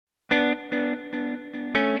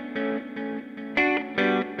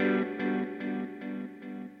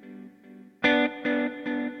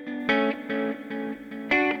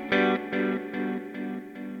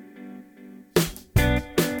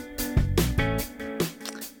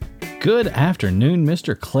Good afternoon,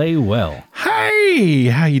 Mr. Claywell. Hey,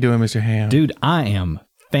 how you doing, Mr. Ham? Dude, I am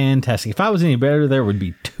fantastic. If I was any better, there would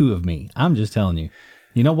be two of me. I'm just telling you.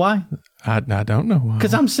 You know why? I don't know why.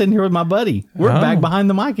 Because I'm sitting here with my buddy. We're back behind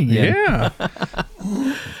the mic again.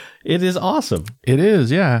 Yeah. It is awesome. It is,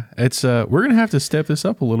 yeah. It's we're gonna have to step this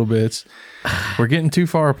up a little bit. We're getting too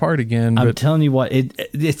far apart again. I'm telling you what,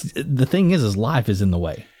 it's the thing is life is in the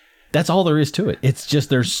way. That's all there is to it. It's just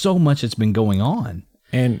there's so much that's been going on.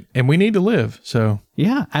 And we need to live, so.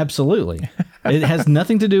 Yeah, absolutely. It has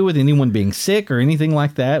nothing to do with anyone being sick or anything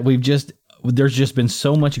like that. There's just been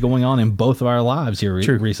so much going on in both of our lives here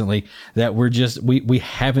recently that we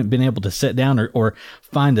haven't been able to sit down or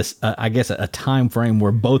find a time frame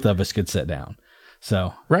where both of us could sit down.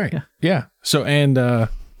 So right, yeah. So and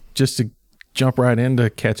just to jump right into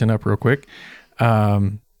catching up real quick,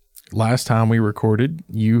 last time we recorded,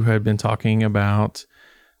 you had been talking about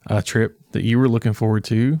a trip that you were looking forward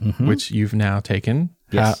to, which you've now taken.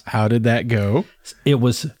 Yes. How did that go? It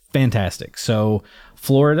was fantastic. So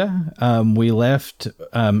Florida, we left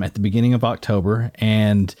at the beginning of October,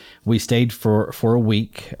 and we stayed for a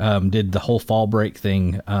week, did the whole fall break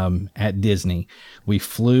thing at Disney. We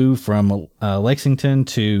flew from Lexington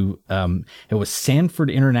to, it was Sanford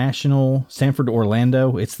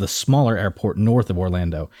Orlando. It's the smaller airport north of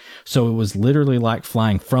Orlando. So it was literally like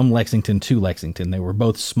flying from Lexington to Lexington. They were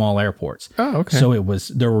both small airports. Oh, okay. So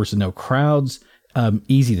there was no crowds.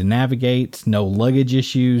 Easy to navigate, no luggage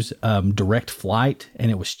issues, direct flight,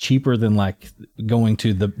 and it was cheaper than like going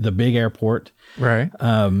to the big airport. Right.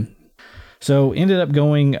 So ended up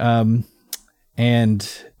going,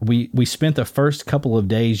 and we spent the first couple of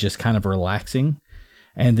days just kind of relaxing,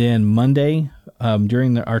 and then Monday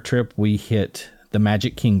during our trip we hit the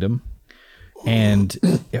Magic Kingdom, and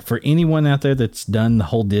for anyone out there that's done the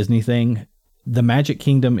whole Disney thing, the Magic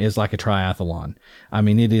Kingdom is like a triathlon. I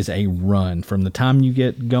mean, it is a run from the time you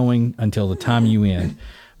get going until the time you end.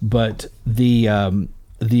 But the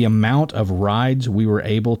amount of rides we were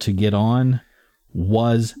able to get on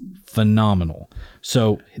was phenomenal.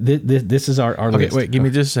 So this is our okay, list. Wait, give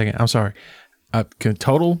me just a second. I'm sorry.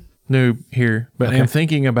 Total noob here, but I'm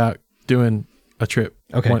thinking about doing a trip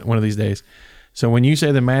one of these days. So when you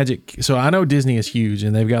say the Magic, so I know Disney is huge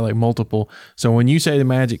and they've got like multiple. So when you say the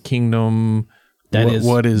Magic Kingdom, that is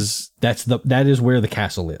where the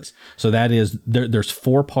castle is. So that is there's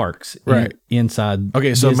 4 parks inside.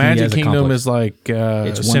 Okay, so Disney Magic Kingdom is like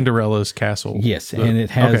it's Cinderella's castle. Yes, and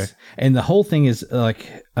it has and the whole thing is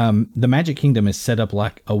like the Magic Kingdom is set up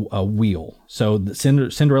like a wheel. So the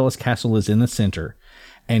Cinderella's castle is in the center.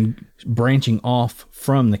 And branching off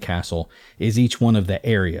from the castle is each one of the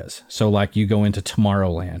areas. So like you go into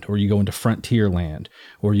Tomorrowland, or you go into Frontierland,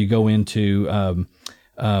 or you go into,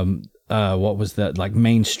 what was that? Like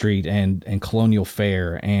Main Street and Colonial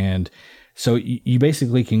Fair. And so you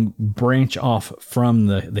basically can branch off from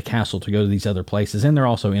the castle to go to these other places. And they're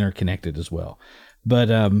also interconnected as well. But,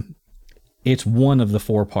 it's one of the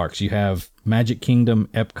 4 parks. You have Magic Kingdom,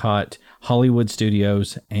 Epcot, Hollywood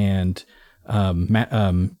Studios, and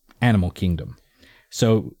Animal Kingdom.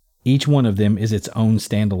 So each one of them is its own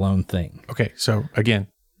standalone thing. Okay, so again,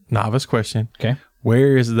 novice question. Okay,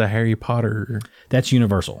 where is the Harry Potter? That's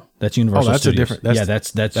Universal. That's Universal. Oh, that's Studios. a different.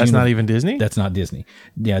 That's not even Disney. That's not Disney.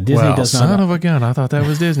 Yeah, Disney does not. Son of a gun! I thought that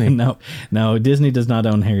was Disney. No, Disney does not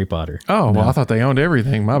own Harry Potter. Oh, well, I thought they owned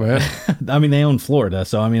everything. My bad. I mean, they own Florida,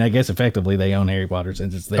 so I mean, I guess effectively they own Harry Potter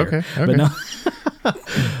since it's there. Okay.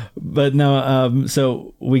 But no.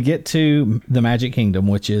 So we get to the Magic Kingdom,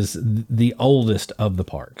 which is the oldest of the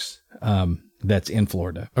parks. That's in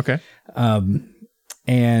Florida. Okay.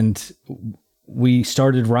 And we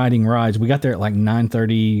started riding rides. We got there at like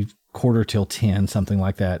 9:30, quarter till 10, something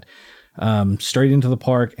like that. Straight into the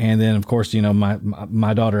park. And then of course, you know,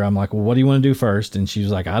 my daughter, I'm like, well, what do you want to do first? And she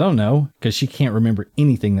was like, I don't know. Cause she can't remember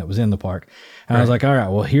anything that was in the park. And I was like, all right,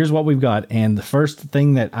 well, here's what we've got. And the first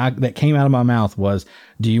thing that came out of my mouth was,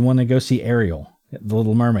 do you want to go see Ariel, the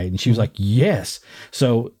Little Mermaid? And she was like, yes.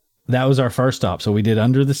 So that was our first stop. So we did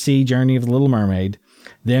Under the Sea Journey of the Little Mermaid.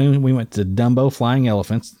 Then we went to Dumbo Flying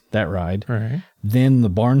Elephants, that ride. Right. Then the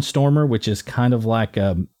Barnstormer, which is kind of like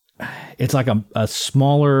it's like a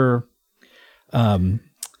smaller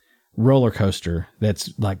roller coaster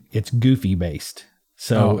that's like it's Goofy based.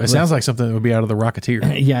 So it sounds like something that would be out of the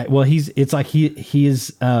Rocketeer. Yeah, well, it's like he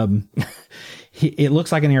is it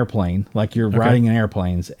looks like an airplane, like you're riding in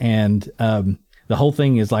airplanes, and the whole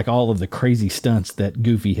thing is like all of the crazy stunts that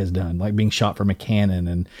Goofy has done, like being shot from a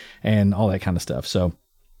cannon and all that kind of stuff. So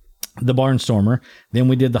the Barnstormer. Then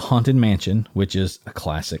we did the Haunted Mansion, which is a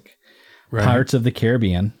classic. Right. Pirates of the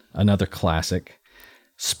Caribbean, another classic.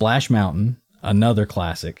 Splash Mountain, another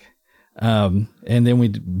classic. And then we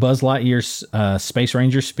did Buzz Lightyear's Space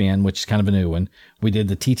Ranger Spin, which is kind of a new one. We did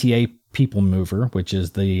the TTA People Mover, which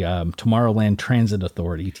is the Tomorrowland Transit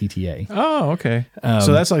Authority, TTA. Oh, okay.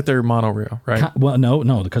 So that's like their monorail, right? Well,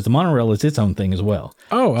 no, because the monorail is its own thing as well.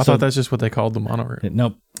 Oh, I thought that's just what they called the monorail.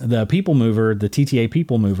 Nope. The People Mover, the TTA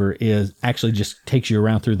People Mover, is actually just takes you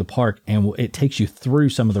around through the park, and it takes you through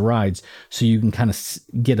some of the rides, so you can kind of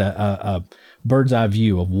get a bird's eye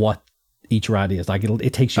view of what each ride is. Like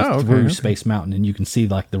it takes you through Space Mountain, and you can see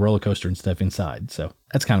like the roller coaster and stuff inside. So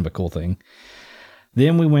that's kind of a cool thing.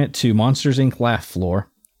 Then we went to Monsters Inc. Laugh Floor,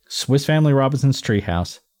 Swiss Family Robinson's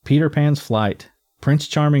Treehouse, Peter Pan's Flight, Prince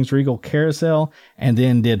Charming's Regal Carousel, and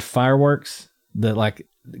then did fireworks.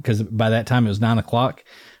 Because by that time it was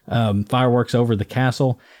 9:00. Fireworks over the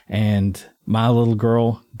castle, and my little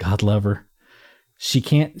girl, God love her, she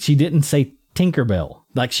didn't say Tinkerbell.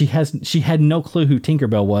 Like she had no clue who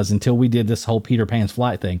Tinkerbell was until we did this whole Peter Pan's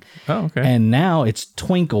Flight thing. Oh, okay. And now it's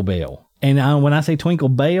Twinkle Bell. And when I say Twinkle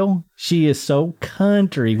Bell, she is so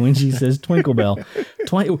country when she says Twinkle Bell.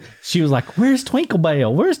 She was like, "Where's Twinkle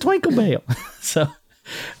Bell? Where's Twinkle Bell?" So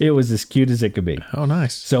it was as cute as it could be. Oh,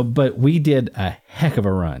 nice. So, but we did a heck of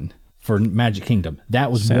a run for Magic Kingdom.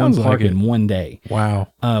 That was one park in one day.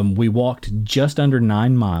 Wow. We walked just under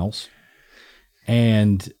 9 miles.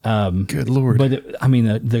 And good Lord. But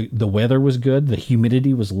the weather was good. The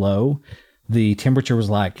humidity was low. The temperature was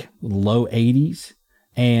like low 80s.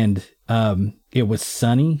 And it was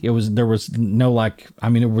sunny. There was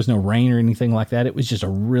no rain or anything like that. It was just a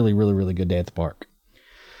really, really, really good day at the park.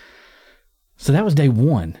 So that was day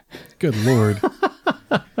one. Good Lord.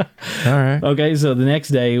 All right. Okay. So the next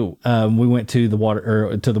day, we went to the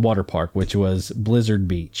water park, which was Blizzard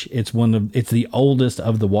Beach. It's the oldest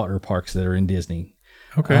of the water parks that are in Disney.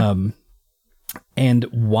 Okay. And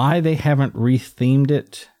why they haven't rethemed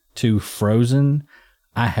it to Frozen,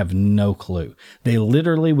 I have no clue. They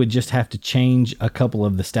literally would just have to change a couple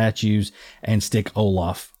of the statues and stick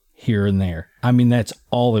Olaf here and there. I mean, that's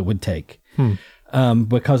all it would take.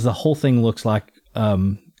 Because the whole thing looks like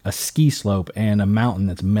a ski slope and a mountain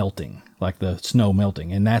that's melting, like the snow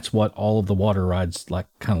melting. And that's what all of the water rides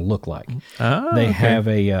kind of look like. They have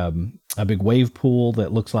a big wave pool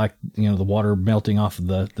that looks like, the water melting off of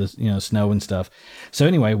the snow and stuff. So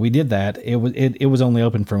anyway, we did that. It was only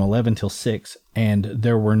open from 11 till 6, and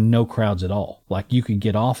there were no crowds at all. Like you could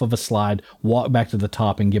get off of a slide, walk back to the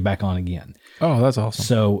top, and get back on again. Oh, that's awesome.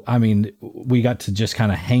 So, I mean, we got to just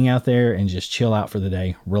kind of hang out there and just chill out for the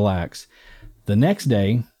day, relax. The next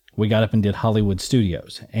day, we got up and did Hollywood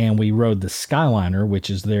Studios, and we rode the Skyliner,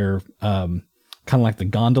 which is their kind of like the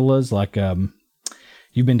gondolas. Like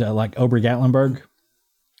you've been to like Ober-Gatlinburg. Have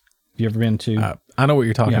you ever been to? I know what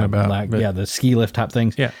you're talking about. The ski lift type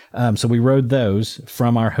things. Yeah. So we rode those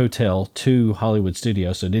from our hotel to Hollywood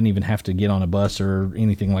Studios, so didn't even have to get on a bus or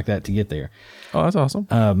anything like that to get there. Oh, that's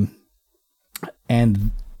awesome.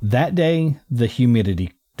 And that day, the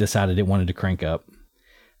humidity decided it wanted to crank up.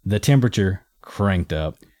 The temperature cranked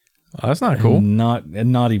up. Oh, that's not cool. Not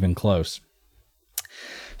even close.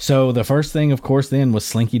 So the first thing, of course, then was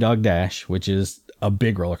Slinky Dog Dash, which is a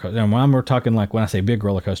big roller coaster. And when I say big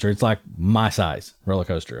roller coaster, it's like my size roller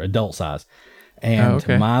coaster, adult size. And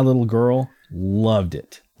my little girl loved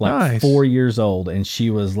it. Like 4 years old, and she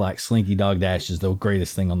was like, Slinky Dog Dash is the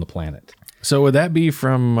greatest thing on the planet. So would that be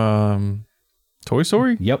from Toy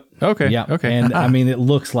Story? Yep. Okay. Yeah. Okay. And I mean, it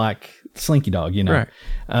looks like Slinky Dog, Right.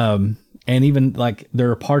 And even like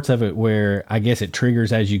there are parts of it where I guess it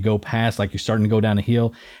triggers as you go past, like you're starting to go down a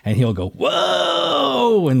hill, and he'll go,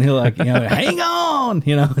 whoa, and he'll like, hang on,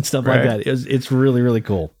 and stuff like that. It's really, really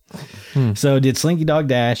cool. So did Slinky Dog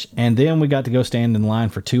Dash, and then we got to go stand in line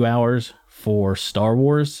for 2 hours for Star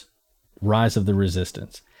Wars Rise of the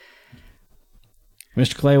Resistance.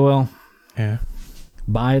 Mr. Claywell, yeah,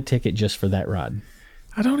 buy a ticket just for that ride.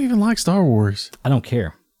 I don't even like Star Wars. I don't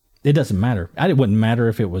care. It doesn't matter. It wouldn't matter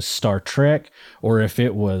if it was Star Trek or if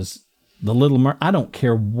it was The Little Mermaid. I don't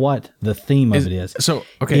care what the theme of it is. So,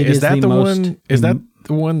 okay, is that the one? Is that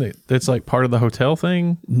the one that's like part of the hotel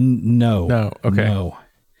thing? No. No. Okay. No.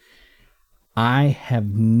 I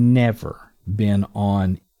have never been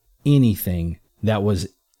on anything that was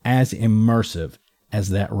as immersive as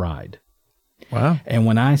that ride. Wow. And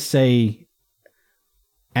when I say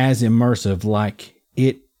as immersive, like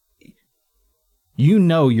it,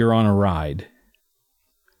 you're on a ride,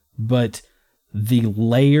 but the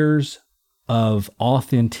layers of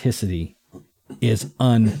authenticity is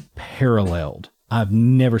unparalleled. I've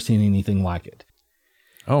never seen anything like it.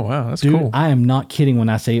 Oh, wow. That's Dude, cool. I am not kidding when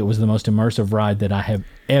I say it was the most immersive ride that I have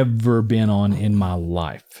ever been on in my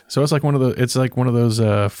life. So it's like one of those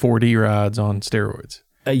 4D rides on steroids.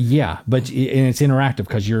 Yeah, but and it's interactive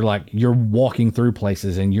because you're walking through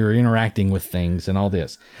places and you're interacting with things and all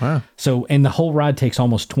this. Wow. So, and the whole ride takes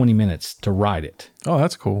almost 20 minutes to ride it. Oh,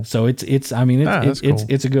 that's cool. So it's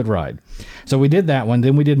a good ride. So we did that one.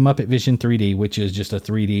 Then we did Muppet Vision 3D, which is just a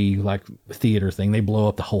 3D like theater thing. They blow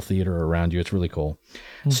up the whole theater around you. It's really cool.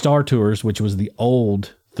 Star Tours, which was the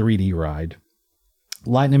old 3D ride.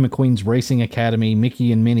 Lightning McQueen's Racing Academy,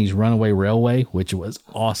 Mickey and Minnie's Runaway Railway, which was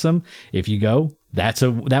awesome. If you go, that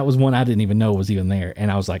was one I didn't even know was even there.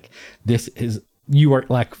 And I was like, you are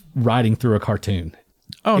like riding through a cartoon.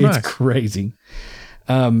 Oh, it's nice. Crazy.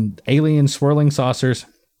 Alien Swirling Saucers.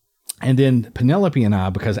 And then Penelope and I,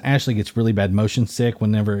 because Ashley gets really bad motion sick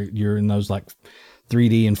whenever you're in those like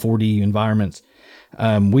 3D and 4D environments.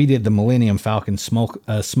 We did the Millennium Falcon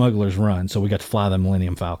Smuggler's Run. So we got to fly the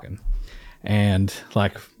Millennium Falcon. And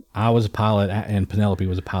like I was a pilot and Penelope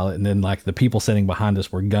was a pilot. And then like the people sitting behind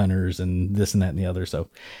us were gunners and this and that and the other. So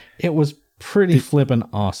it was pretty flippin'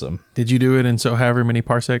 awesome. Did you do it in so however many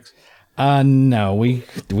parsecs? No, we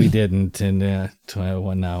didn't. And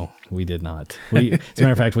well, no, we did not. As a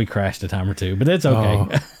matter of fact, we crashed a time or two, but that's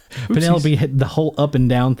okay. Penelope hit the whole up and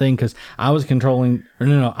down thing because I was controlling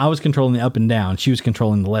the up and down. She was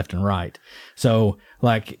controlling the left and right. So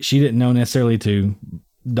like she didn't know necessarily to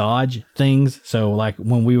dodge things. So like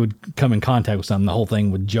when we would come in contact with something, the whole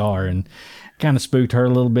thing would jar and kind of spooked her a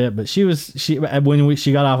little bit. But she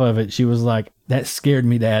got off of it, she was like, "That scared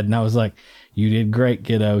me, Dad." And I was like, "You did great,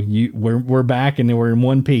 kiddo. We're back and we're in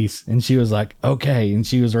one piece." And she was like, "Okay." And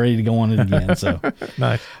she was ready to go on it again. So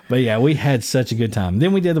Nice. But yeah, we had such a good time.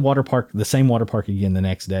 Then we did the same water park again the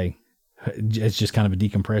next day. It's just kind of a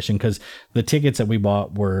decompression because the tickets that we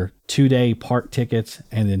bought were 2-day park tickets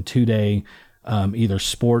and then 2-day either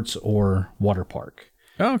sports or water park.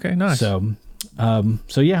 Oh, okay. Nice. So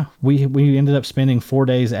yeah, we ended up spending 4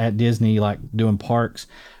 days at Disney, like doing parks,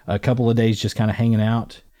 a couple of days just kind of hanging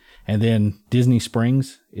out. And then Disney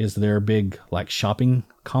Springs is their big like shopping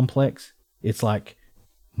complex. It's like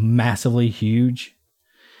massively huge.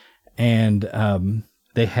 And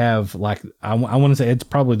they have like, I want to say it's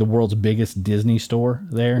probably the world's biggest Disney store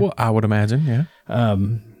there. Well, I would imagine. Yeah.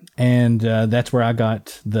 And that's where I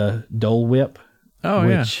got the Dole Whip. Oh,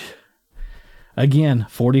 which, again,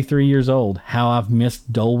 43 years old. How I've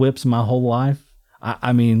missed Dole Whips my whole life.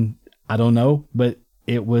 I mean, I don't know, but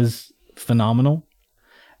it was phenomenal.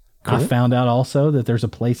 Cool. I found out also that there's a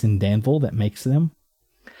place in Danville that makes them,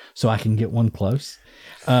 so I can get one close.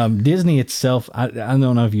 Disney itself, I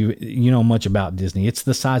don't know if you know much about Disney. It's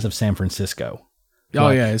the size of San Francisco. Oh,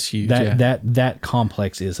 yeah, it's huge. That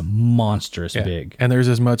complex is monstrous big. And there's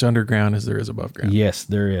as much underground as there is above ground. Yes,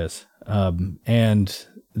 there is. And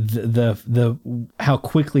the how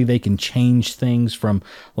quickly they can change things from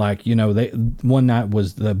like, one night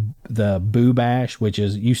was the Boo Bash, which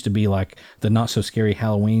used to be like the not so scary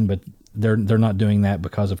Halloween, but they're not doing that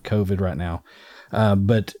because of COVID right now.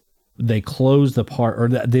 But they close the park, or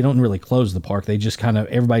they don't really close the park. They just kind of,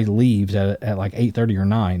 everybody leaves at like 8:30 or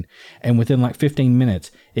 9. And within like 15 minutes,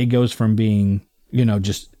 it goes from being,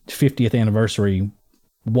 just 50th anniversary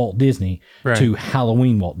Walt Disney to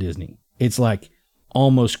Halloween Walt Disney. It's like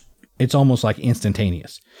almost like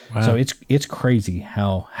instantaneous. Wow. So it's crazy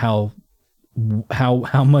how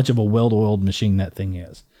much of a well-oiled machine that thing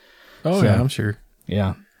is. Oh, yeah, I'm sure.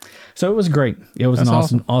 Yeah. So it was great. It was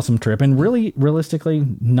an awesome trip, and really, realistically,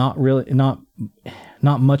 not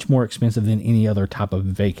much more expensive than any other type of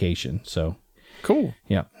vacation. So cool.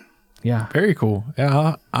 Yeah. Very cool.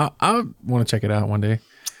 Yeah, I want to check it out one day.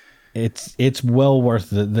 It's well worth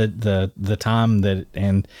the time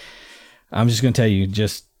and I'm just going to tell you,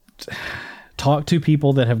 just talk to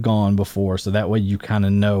people that have gone before, so that way you kind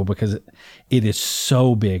of know, because it is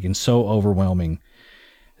so big and so overwhelming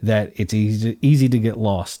that it's easy to get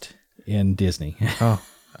lost in Disney. Oh,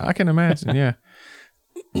 I can imagine. Yeah.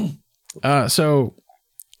 So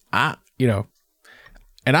and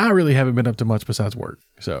I really haven't been up to much besides work.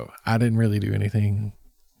 So I didn't really do anything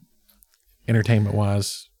entertainment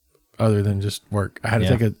wise other than just work. I had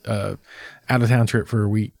to take a out of town trip for a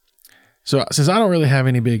week. So since I don't really have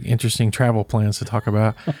any big interesting travel plans to talk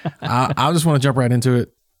about, I just want to jump right into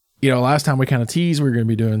it. Last time we kind of teased we were going to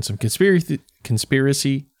be doing some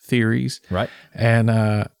conspiracy theories. Right. And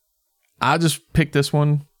I just picked this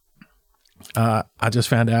one. I just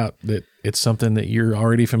found out that it's something that you're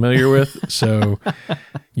already familiar with, so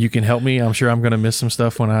you can help me. I'm sure I'm going to miss some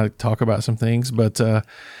stuff when I talk about some things, but I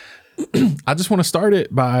just want to start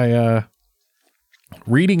it by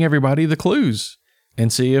reading everybody the clues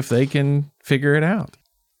and see if they can figure it out.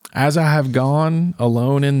 As I have gone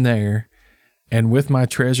alone in there, and with my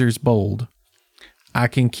treasures bold, I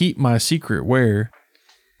can keep my secret where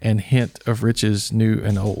and hint of riches new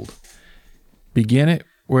and old. Begin it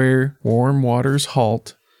where warm waters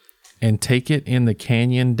halt, and take it in the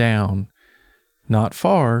canyon down, not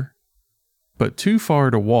far, but too far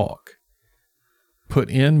to walk. Put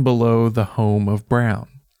in below the home of Brown.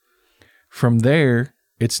 From there,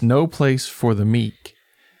 it's no place for the meek.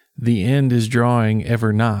 The end is drawing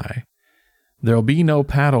ever nigh. There'll be no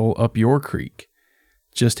paddle up your creek,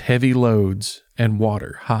 just heavy loads and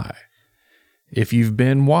water high. If you've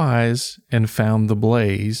been wise and found the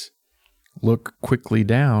blaze, look quickly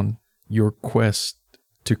down your quest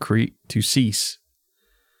to cease.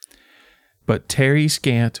 But tarry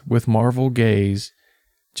scant with marvel gaze,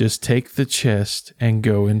 just take the chest and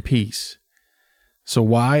go in peace. So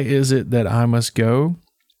why is it that I must go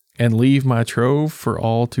and leave my trove for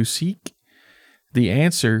all to seek? The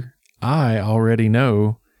answer I already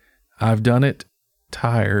know. I've done it,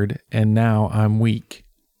 tired, and now I'm weak.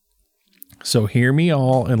 So hear me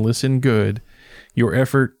all and listen good. Your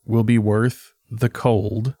effort will be worth the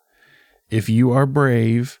cold. If you are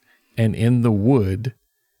brave and in the wood,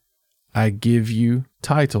 I give you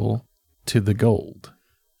title to the gold.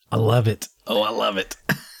 I love it. Oh, I love it.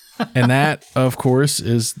 And that, of course,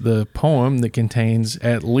 is the poem that contains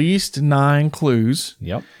at least 9 clues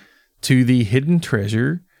to the hidden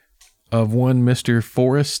treasure of one Mr.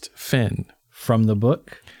 Forrest Fenn. From the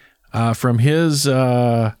book? From his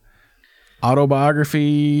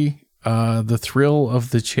autobiography, The Thrill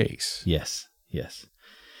of the Chase. Yes, yes.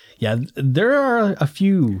 Yeah, there are a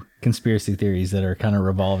few conspiracy theories that are kind of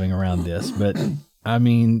revolving around this, but I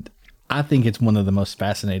mean, I think it's one of the most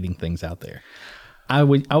fascinating things out there. I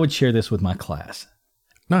would share this with my class.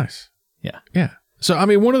 Nice. Yeah. Yeah. So, I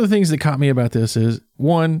mean, one of the things that caught me about this is,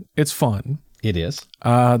 one, it's fun. It is.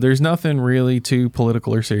 There's nothing really too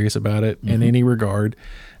political or serious about it in any regard.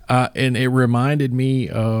 And it reminded me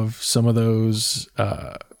of some of those,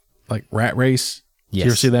 like Rat Race. Yes. Did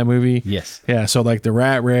you ever see that movie? Yes. Yeah. So like the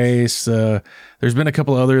Rat Race, there's been a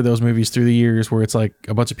couple other of those movies through the years where it's like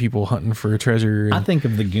a bunch of people hunting for a treasure. I think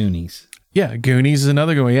of the Goonies. Yeah. Goonies is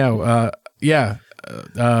another one. Yeah.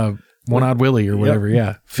 One-Eyed Willie or whatever. Yep.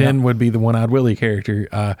 Yeah. Finn would be the One-Eyed Willie character.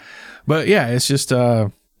 But yeah, it's just,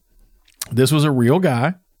 this was a real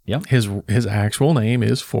guy. Yep. His actual name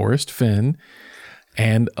is Forrest Fenn.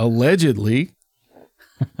 And allegedly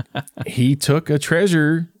he took a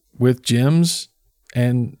treasure with gems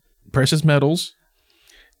and precious metals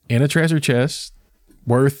in a treasure chest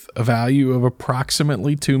worth a value of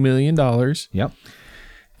approximately $2 million. Yep.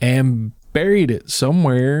 And buried it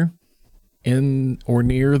somewhere in or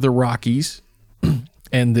near the Rockies.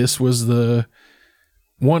 And this was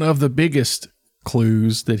one of the biggest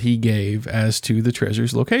clues that he gave as to the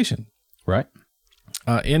treasure's location. Right.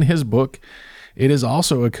 In his book, it is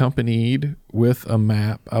also accompanied with a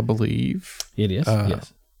map, I believe. It is,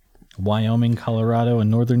 yes. Wyoming, Colorado, and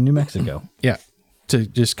northern New Mexico. Yeah. To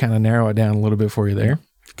just kind of narrow it down a little bit for you there.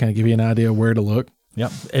 Kind of give you an idea of where to look.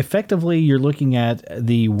 Yep. Effectively, you're looking at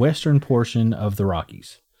the western portion of the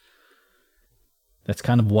Rockies. That's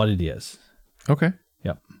kind of what it is. Okay.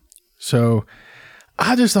 Yep. So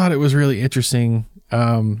I just thought it was really interesting.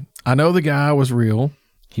 I know the guy was real.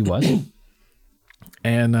 He was.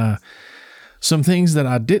 And some things that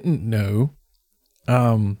I didn't know,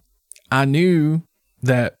 I knew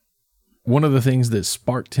that one of the things that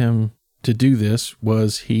sparked him to do this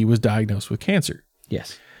was he was diagnosed with cancer.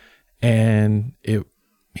 Yes. And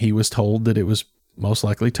he was told that it was most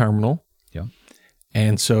likely terminal. Yeah.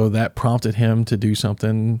 And so that prompted him to do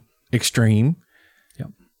something extreme. Yep.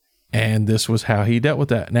 And this was how he dealt with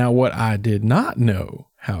that. Now, what I did not know,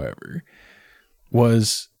 however,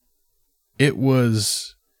 was it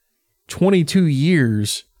was 22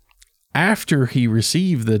 years after he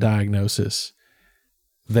received the diagnosis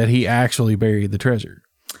that he actually buried the treasure.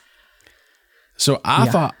 So I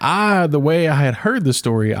thought the way I had heard the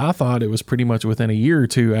story, I thought it was pretty much within a year or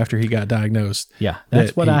two after he got diagnosed. Yeah,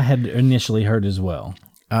 that's what I had initially heard as well.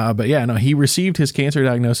 But yeah, no, he received his cancer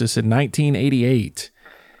diagnosis in 1988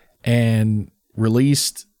 and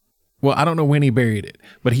released, well, I don't know when he buried it,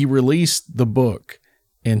 but he released the book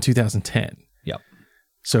in 2010. Yep.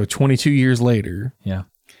 So 22 years later. Yeah.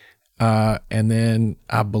 And then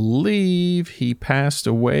I believe he passed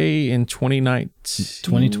away in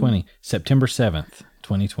 2020, September 7th,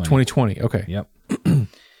 2020. 2020. Okay. Yep.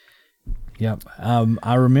 Yep.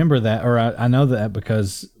 I remember that, or I know that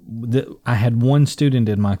because I had one student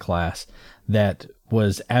in my class that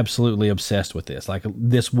was absolutely obsessed with this. Like,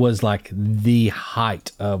 this was like the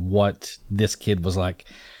height of what this kid was like.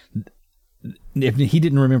 If he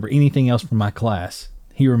didn't remember anything else from my class,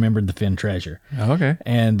 he remembered the Finn treasure. Okay.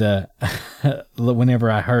 And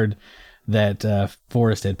whenever I heard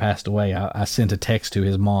Forrest had passed away, I sent a text to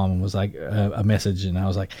his mom and was like a message, and I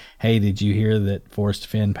was like, "Hey, did you hear that Forrest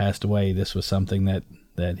Finn passed away? This was something that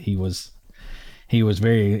he was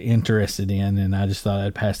very interested in, and I just thought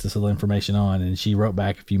I'd pass this little information on." And she wrote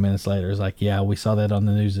back a few minutes later. It was like, "Yeah, we saw that on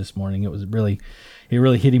the news this morning. It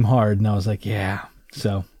really hit him hard." And I was like, "Yeah."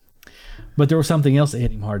 So, but there was something else that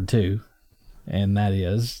hit him hard too, and that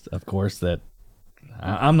is, of course, that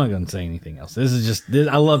I'm not going to say anything else. This is just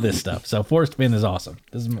I love this stuff. So Forrest Finn is awesome.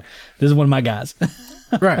 This is one of my guys.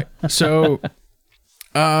 Right. So,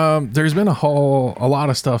 there's been a lot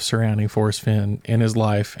of stuff surrounding Forrest Finn in his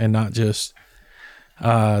life, and not just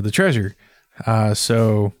the treasure.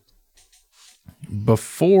 So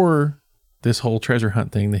before this whole treasure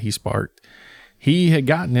hunt thing that he sparked, he had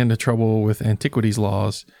gotten into trouble with antiquities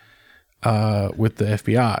laws with the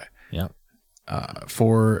FBI. Yeah.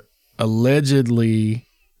 For allegedly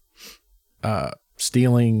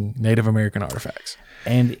stealing Native American artifacts.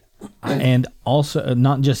 And also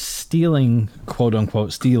not just stealing, quote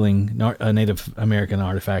unquote, stealing Native American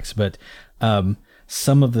artifacts, but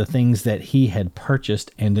some of the things that he had purchased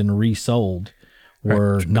and then resold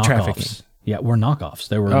were knockoffs. Trafficking. Yeah, were knockoffs.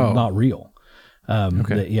 They were not real.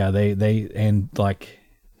 Okay. They and like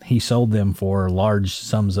he sold them for large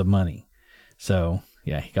sums of money. So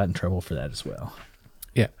yeah, he got in trouble for that as well.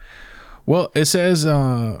 Yeah. Well, it says,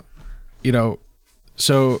 so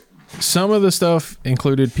some of the stuff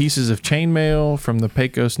included pieces of chainmail from the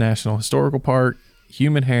Pecos National Historical Park,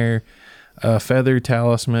 human hair, a feathered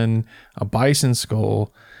talisman, a bison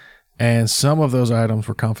skull, and some of those items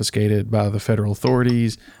were confiscated by the federal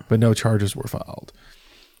authorities, but no charges were filed.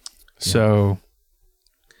 Yeah. So,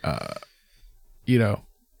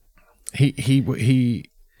 he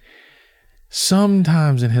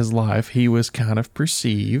sometimes in his life, he was kind of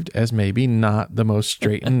perceived as maybe not the most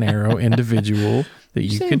straight and narrow individual that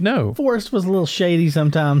you could know. Forrest was a little shady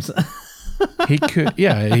sometimes. He could,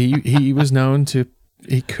 yeah, he was known to,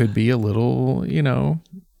 he could be a little, you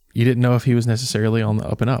didn't know if he was necessarily on the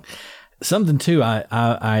up and up. Something too,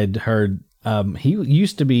 I'd heard, he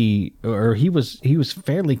used to be, or he was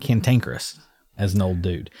fairly cantankerous as an old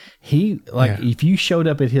dude. If you showed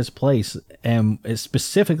up at his place, and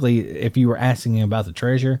specifically if you were asking him about the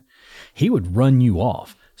treasure, he would run you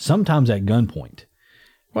off, sometimes at gunpoint.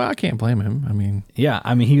 Well, I can't blame him. I mean,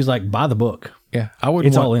 he was like, buy the book. Yeah,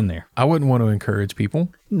 it's all in there. I wouldn't want to encourage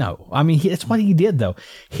people. No, I mean, that's what he did though.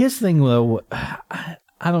 His thing though, I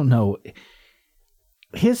don't know.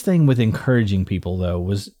 His thing with encouraging people though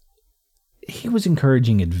was he was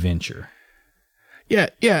encouraging adventure.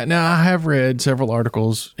 Yeah. Now, I have read several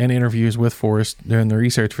articles and interviews with Forrest during the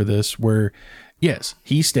research for this where, yes,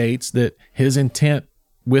 he states that his intent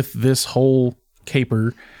with this whole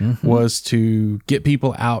caper was to get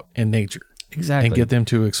people out in nature. Exactly. And get them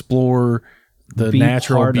to explore the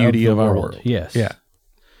natural beauty of our world. Yes. Yeah.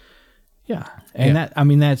 Yeah.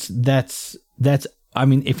 And that's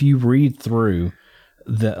if you read through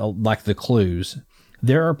the clues,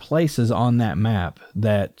 there are places on that map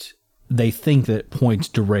that they think that points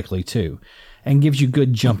directly to and gives you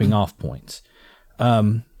good jumping off points.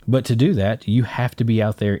 But to do that, you have to be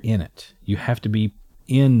out there in it. You have to be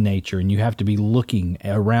in nature and you have to be looking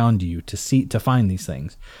around you to find these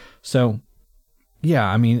things. So yeah,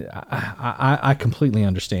 I mean, I completely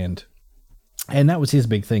understand. And that was his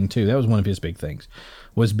big thing too. That was one of his big things,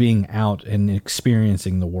 was being out and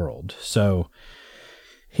experiencing the world. So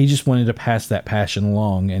he just wanted to pass that passion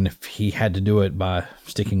along, and if he had to do it by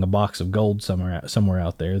sticking a box of gold somewhere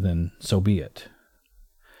out there, then so be it.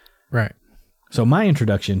 Right. So my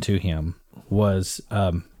introduction to him was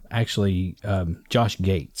actually Josh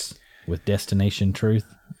Gates with Destination Truth.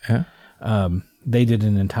 Yeah. They did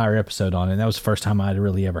an entire episode on it. That was the first time I'd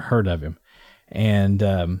really ever heard of him. And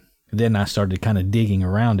then I started kind of digging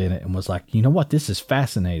around in it and was like, you know what? This is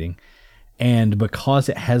fascinating. And because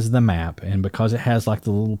it has the map and because it has like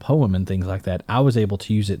the little poem and things like that, I was able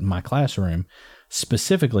to use it in my classroom,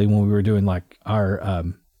 specifically when we were doing like our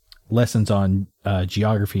lessons on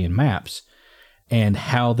geography and maps and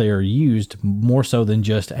how they're used more so than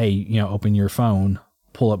just, open your phone,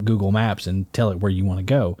 pull up Google Maps and tell it where you want to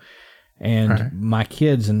go. And my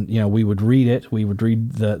kids, and, we would read it. We would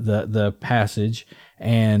read the passage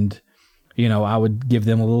and, I would give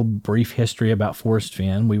them a little brief history about Forrest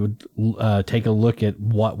Finn. We would take a look at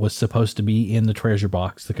what was supposed to be in the treasure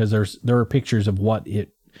box because there are pictures of what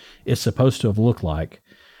it is supposed to have looked like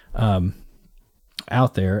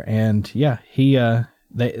out there. And yeah,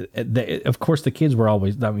 they of course the kids were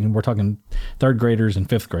always, we're talking third graders and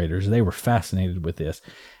fifth graders. They were fascinated with this.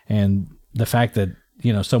 And the fact that,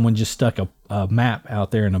 someone just stuck a map out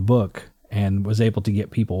there in a book and was able to get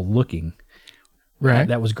people looking. Right.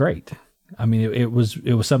 That was great. I mean, it was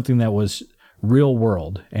something that was real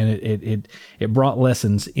world, and it brought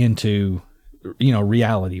lessons into,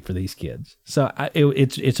 reality for these kids. So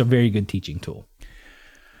it's a very good teaching tool.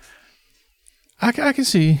 I can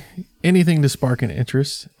see anything to spark an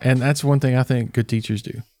interest, and that's one thing I think good teachers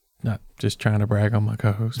do. Not just trying to brag on my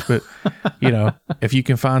co-host, but if you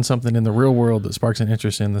can find something in the real world that sparks an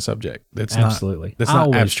interest in the subject, that's absolutely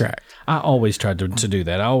not abstract. I always tried to do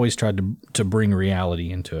that. I always tried to bring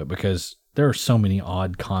reality into it, because there are so many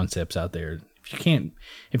odd concepts out there.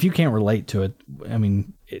 If you can't relate to it, I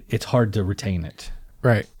mean, it's hard to retain it.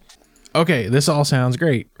 Right. Okay, this all sounds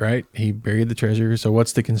great, right? He buried the treasure. So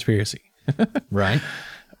what's the conspiracy? Right.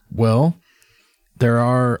 Well, there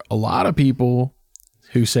are a lot of people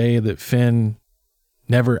who say that Finn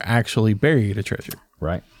never actually buried a treasure.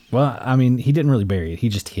 Right. Well, I mean, he didn't really bury it. He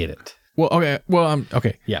just hid it. Well, okay. Well,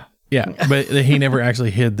 okay. Yeah. Yeah. But he never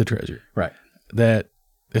actually hid the treasure. Right. That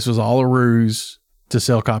this was all a ruse to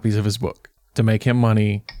sell copies of his book, to make him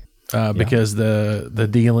money, because the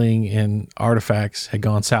dealing in artifacts had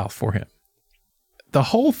gone south for him. The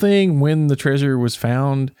whole thing when the treasure was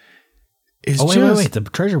found is wait. The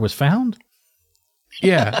treasure was found?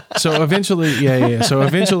 Yeah. So eventually, So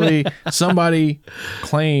eventually somebody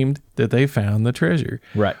claimed that they found the treasure.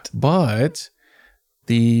 Right. But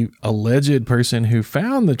the alleged person who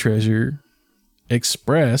found the treasure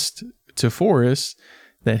expressed to Forrest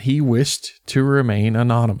that he wished to remain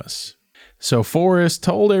anonymous. So Forrest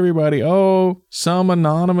told everybody, some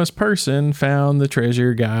anonymous person found the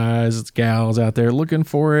treasure, guys, gals out there looking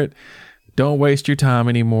for it. Don't waste your time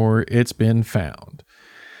anymore. It's been found.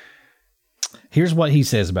 Here's what he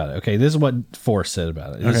says about it. Okay, this is what Forrest said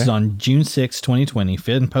about it. This is on June 6, 2020.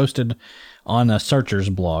 Finn posted on a searcher's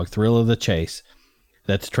blog, Thrill of the Chase,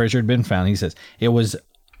 that the treasure had been found. He says, it was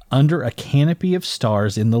under a canopy of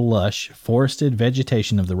stars in the lush, forested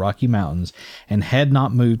vegetation of the Rocky Mountains, and had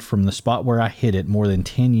not moved from the spot where I hid it more than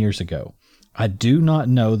 10 years ago. I do not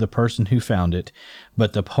know the person who found it,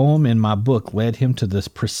 but the poem in my book led him to this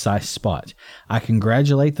precise spot. I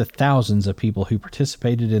congratulate the thousands of people who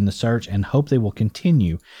participated in the search and hope they will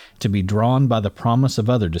continue to be drawn by the promise of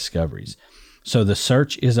other discoveries. So the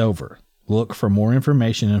search is over. Look for more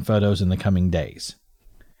information and photos in the coming days.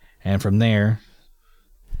 And from there,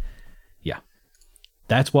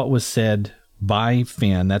 that's what was said by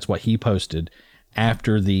Finn. That's what he posted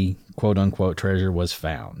after the quote-unquote treasure was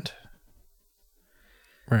found.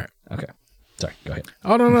 Right. Okay. Sorry. Go ahead.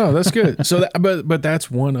 Oh, no. That's good. So, but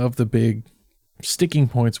that's one of the big sticking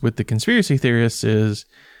points with the conspiracy theorists is,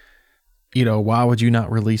 why would you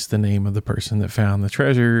not release the name of the person that found the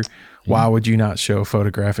treasure? Why would you not show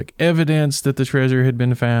photographic evidence that the treasure had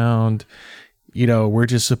been found? We're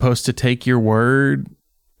just supposed to take your word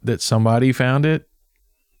that somebody found it.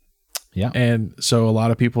 Yeah. And so a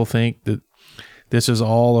lot of people think that this is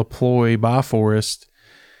all a ploy by Forrest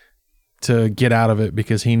to get out of it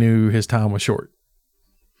because he knew his time was short.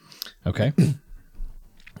 Okay.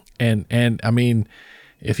 And I mean,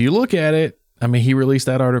 if you look at it, I mean, he released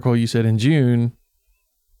that article you said in June,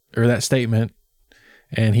 or that statement,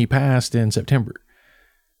 and he passed in September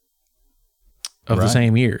of the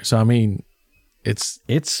same year. So, I mean, it's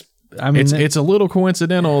a little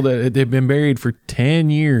coincidental that it had been buried for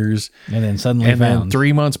 10 years. And then suddenly then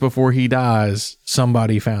 3 months before he dies,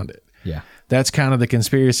 somebody found it. Yeah. That's kind of the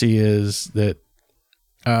conspiracy is that,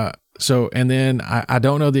 and then I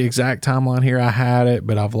don't know the exact timeline here. I had it,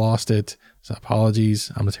 but I've lost it. So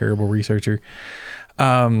apologies. I'm a terrible researcher.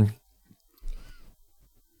 I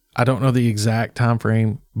don't know the exact time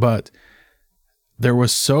frame, but there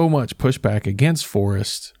was so much pushback against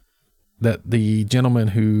Forrest that the gentleman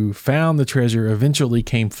who found the treasure eventually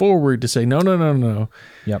came forward to say, no.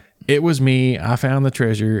 Yep. It was me. I found the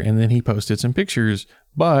treasure. And then he posted some pictures,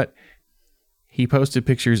 but he posted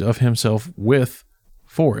pictures of himself with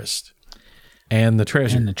Forrest and the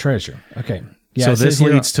treasure. Okay. Yeah, so this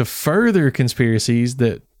leads to further conspiracies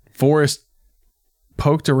that Forrest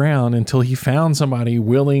poked around until he found somebody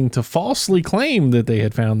willing to falsely claim that they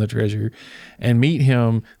had found the treasure and meet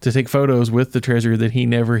him to take photos with the treasure that he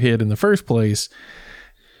never hid in the first place.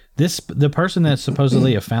 The person that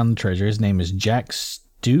supposedly have found the treasure, his name is Jack Stuef,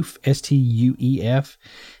 Stuef,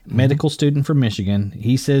 medical student from Michigan.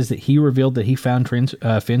 He says that he revealed that he found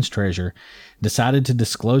Finn's treasure, decided to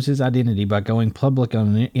disclose his identity by going public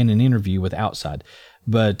in an interview with Outside.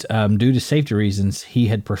 But due to safety reasons, he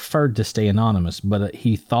had preferred to stay anonymous, but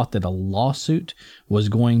he thought that a lawsuit was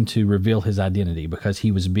going to reveal his identity because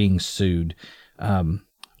he was being sued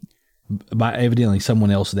by evidently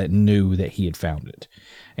someone else that knew that he had found it,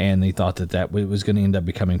 and they thought that it was going to end up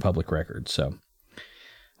becoming public record. So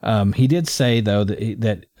he did say though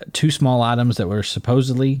that 2 small items that were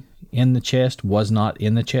supposedly in the chest was not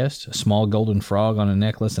in the chest: a small golden frog on a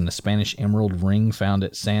necklace and a Spanish emerald ring found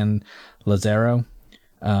at San Lazaro.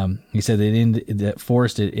 He said that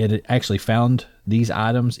Forrest it actually found these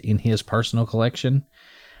items in his personal collection,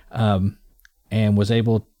 and was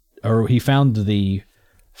able, or he found the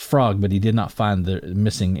frog, but he did not find the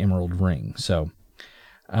missing emerald ring. So,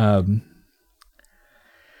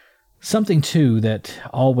 something too that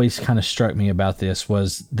always kind of struck me about this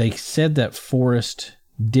was they said that Forrest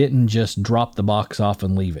didn't just drop the box off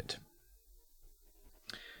and leave it.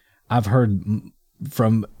 I've heard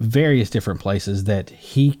from various different places that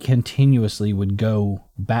he continuously would go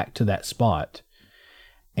back to that spot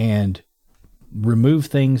and remove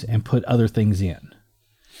things and put other things in,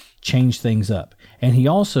 change things up. And he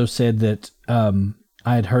also said that I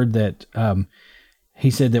had heard that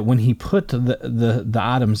he said that when he put the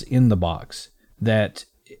items in the box, that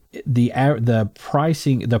the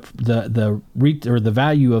pricing, the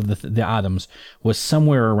value of the items was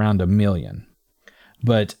somewhere around $1 million.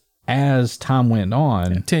 But as time went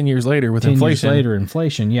on, 10 years later with 10 inflation, years later,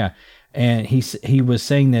 inflation, yeah. And he was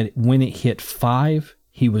saying that when it hit 5,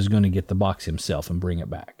 he was going to get the box himself and bring it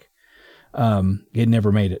back. It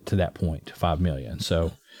never made it to that point, 5 million.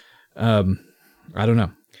 So, I don't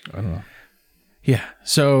know. Yeah.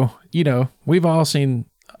 So,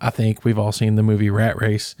 I think we've all seen the movie Rat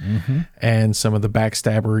Race, and some of the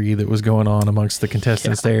backstabbery that was going on amongst the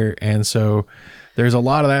contestants there. And so there's a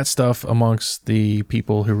lot of that stuff amongst the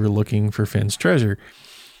people who were looking for Finn's treasure.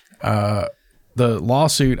 The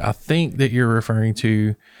lawsuit I think that you're referring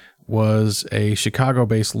to was a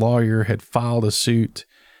Chicago-based lawyer had filed a suit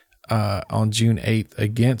on June 8th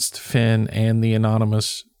against Finn and the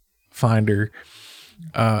anonymous finder.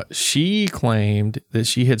 She claimed that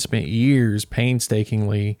she had spent years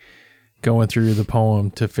painstakingly going through the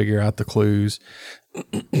poem to figure out the clues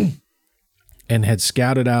and had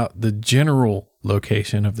scouted out the general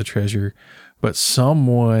location of the treasure, but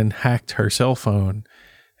someone hacked her cell phone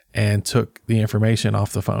and took the information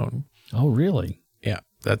off the phone. Oh, really? Yeah,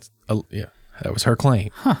 that was her claim.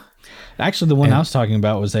 Huh. Actually, the one I was talking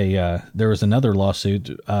about was there was another lawsuit.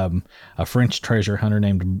 A French treasure hunter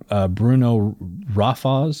named Bruno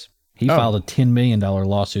Rafaz. He filed a $10 million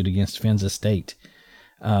lawsuit against Finn's estate,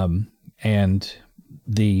 and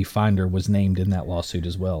the finder was named in that lawsuit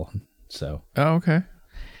as well. So, okay.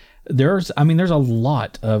 There's a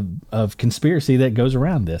lot of conspiracy that goes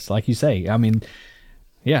around this, like you say. I mean,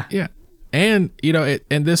 yeah, and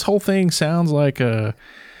and this whole thing sounds like a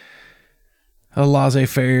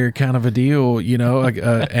laissez-faire kind of a deal,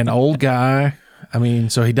 an old guy. I mean,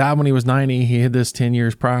 so he died when he was 90. He had this 10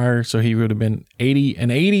 years prior, so he would have been 80, an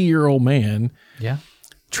 80-year-old man. Yeah,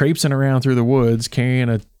 traipsing around through the woods carrying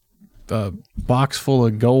a box full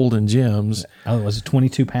of gold and gems. Oh, was it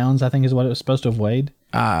 22 pounds? I think is what it was supposed to have weighed.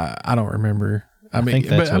 I don't remember.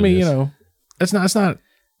 It's not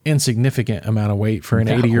insignificant amount of weight for an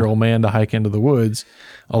 80-year-old man to hike into the woods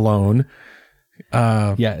alone.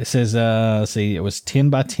 It says, it was 10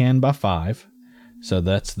 by 10 by 5. So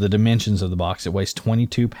that's the dimensions of the box. It weighs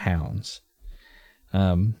 22 pounds.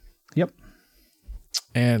 Yep.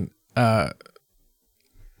 And,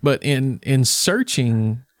 but in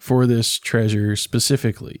searching for this treasure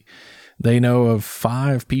specifically, they know of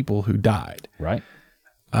 5 people who died. Right.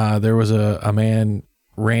 There was a man,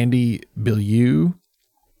 Randy Bilyeu.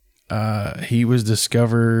 He was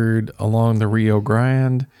discovered along the Rio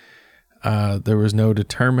Grande. There was no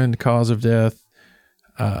determined cause of death,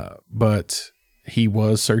 but he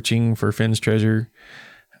was searching for Finn's treasure.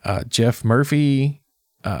 Jeff Murphy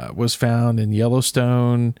was found in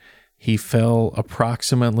Yellowstone. He fell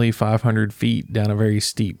approximately 500 feet down a very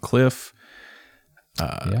steep cliff.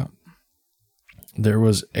 There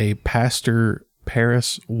was a Pastor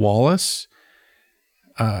Paris Wallace,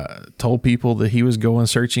 told people that he was going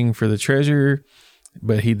searching for the treasure,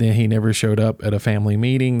 but he never showed up at a family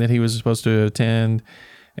meeting that he was supposed to attend,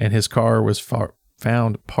 and his car was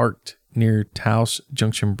found parked near Taos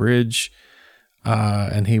Junction Bridge,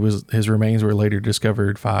 and his remains were later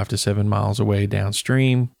discovered 5 to 7 miles away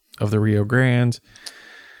downstream of the Rio Grande.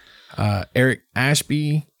 Eric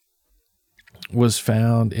Ashby was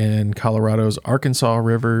found in Colorado's Arkansas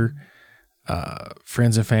River.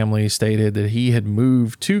 Friends and family stated that he had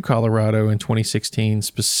moved to Colorado in 2016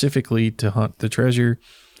 specifically to hunt the treasure,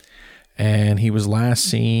 and he was last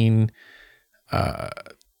seen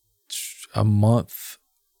a month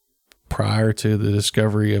prior to the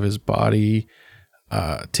discovery of his body,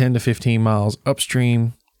 10 to 15 miles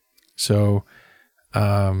upstream. So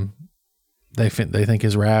they think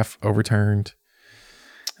his RAF overturned.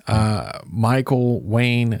 Michael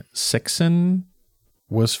Wayne Sexton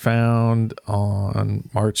was found on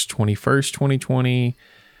March 21st, 2020,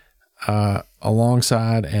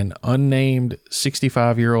 alongside an unnamed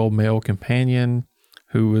 65-year-old male companion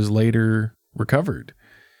who was later recovered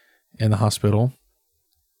in the hospital.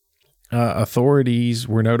 Authorities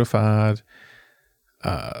were notified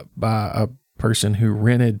by a person who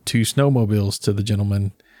rented 2 snowmobiles to the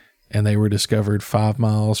gentleman, and they were discovered 5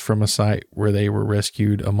 miles from a site where they were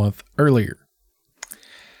rescued a month earlier.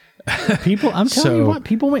 People, I'm telling you what,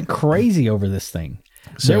 people went crazy over this thing.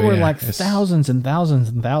 There were thousands and thousands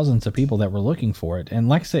and thousands of people that were looking for it. And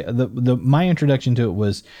like I say, my introduction to it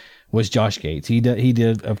was Josh Gates. He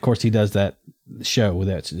did, of course, he does that show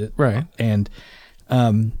that's right. And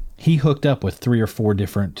he hooked up with 3 or 4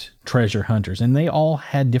 different treasure hunters, and they all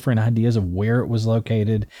had different ideas of where it was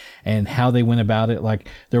located and how they went about it. Like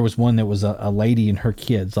there was one that was a lady and her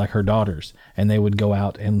kids, like her daughters, and they would go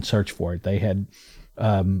out and search for it. They had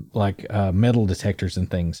metal detectors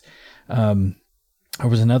and things. There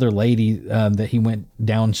was another lady that he went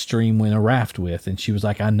downstream in a raft with, and she was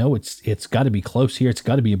like, I know it's got to be close here. It's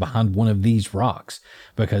got to be behind one of these rocks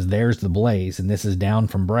because there's the blaze, and this is down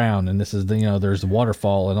from Brown, and this is there's the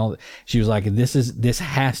waterfall and all. She was like, this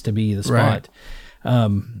has to be the spot. Right.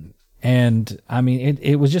 And I mean,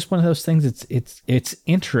 it was just one of those things. It's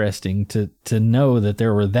interesting to know that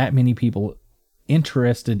there were that many people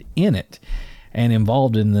interested in it and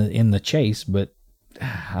involved in the chase, but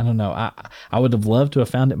I don't know. I would have loved to have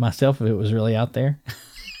found it myself if it was really out there.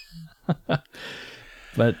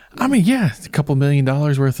 But I mean, yeah, a couple $1 million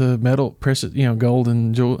worth of metal, precious, gold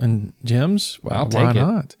and gems. Well, why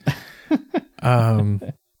not?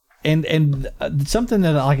 And something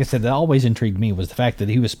that, like I said, that always intrigued me was the fact that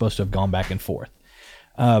he was supposed to have gone back and forth.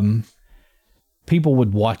 People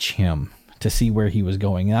would watch him to see where he was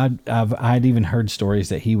going. And I'd even heard stories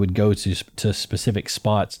that he would go to specific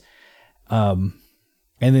spots,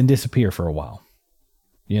 and then disappear for a while,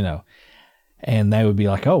 and they would be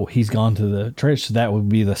like, oh, he's gone to the treasure. So that would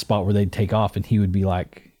be the spot where they'd take off, and he would be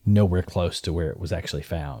like nowhere close to where it was actually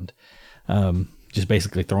found. Just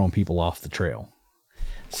basically throwing people off the trail.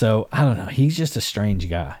 So I don't know. He's just a strange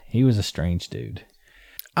guy. He was a strange dude.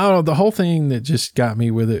 I don't know. The whole thing that just got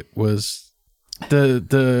me with it was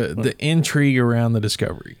the intrigue around the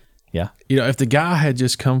discovery. Yeah. If the guy had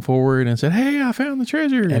just come forward and said, hey, I found the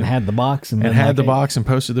treasure. And had the box. And had the box and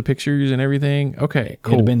posted the pictures and everything. Okay,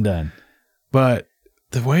 cool. It would have been done. But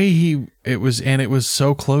the way it was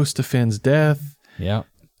so close to Finn's death. Yeah.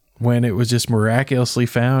 When it was just miraculously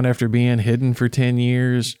found after being hidden for 10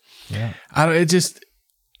 years. Yeah.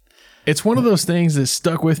 It's one of those things that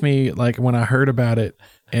stuck with me, like when I heard about it.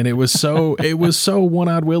 And it was so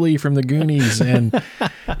One-Eyed Willie from the Goonies. And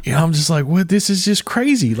I'm just like, what? This is just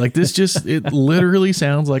crazy. Like it literally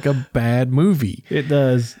sounds like a bad movie. It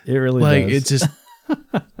does. It really does. It's just.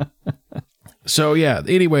 So yeah,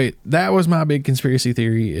 anyway, that was my big conspiracy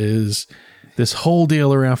theory, is this whole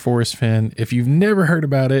deal around Forrest Fenn. If you've never heard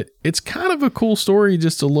about it, it's kind of a cool story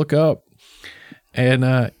just to look up. And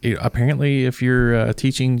apparently, if you're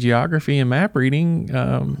teaching geography and map reading,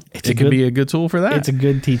 it can be a good tool for that. It's a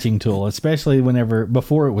good teaching tool, especially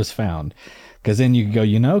before it was found, because then you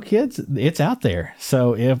can go, kids, it's out there.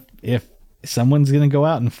 So if someone's going to go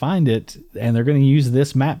out and find it, and they're going to use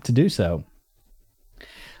this map to do so,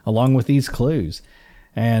 along with these clues,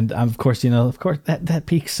 and of course that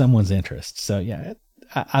piques someone's interest. So yeah,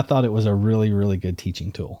 I thought it was a really, really good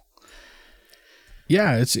teaching tool.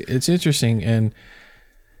 Yeah, it's interesting, and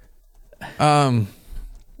I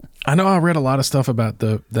know I read a lot of stuff about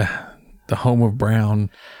the home of Brown.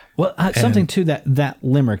 Well, something to that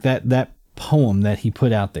limerick, that poem that he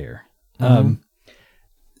put out there. Mm-hmm.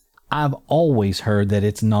 I've always heard that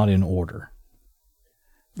it's not in order.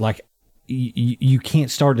 Like you can't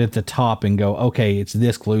start at the top and go, okay, it's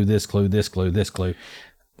this clue, this clue, this clue, this clue.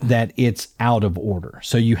 That it's out of order.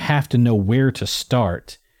 So you have to know where to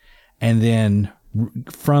start, and then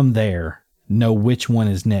from there know which one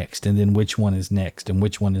is next, and then which one is next, and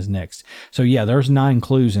which one is next. So yeah, there's 9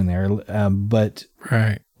 clues in there, but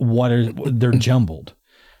right, they're jumbled.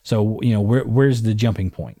 So where's the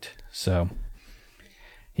jumping point? So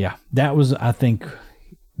yeah, I think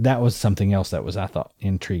that was something else that was, I thought,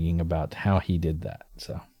 intriguing about how he did that.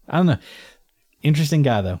 So I don't know, interesting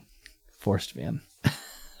guy though, Forrest Fenn.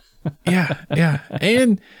 Yeah.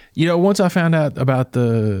 And, once I found out about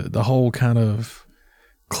the whole kind of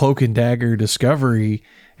cloak and dagger discovery,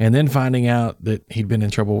 and then finding out that he'd been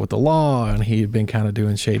in trouble with the law, and he had been kind of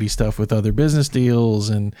doing shady stuff with other business deals,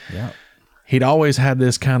 and he'd always had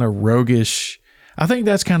this kind of roguish, I think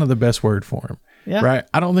that's kind of the best word for him. Yeah. Right.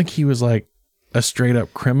 I don't think he was like a straight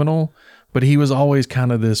up criminal, but he was always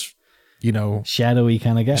kind of this, shadowy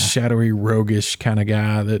kind of guy, shadowy, roguish kind of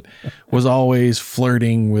guy that was always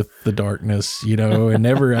flirting with the darkness, and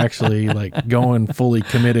never actually like going fully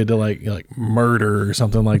committed to like murder or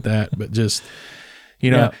something like that. But just,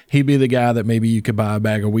 he'd be the guy that maybe you could buy a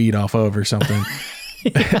bag of weed off of or something.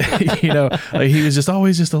 Like he was just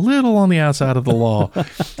always just a little on the outside of the law.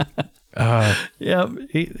 I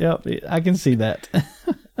can see that.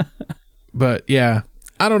 But yeah,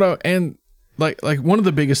 I don't know. And like one of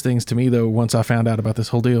the biggest things to me though, once I found out about this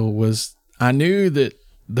whole deal, was I knew that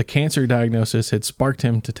the cancer diagnosis had sparked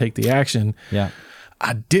him to take the action. Yeah.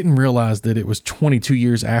 I didn't realize that it was 22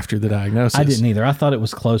 years after the diagnosis. I didn't either. I thought it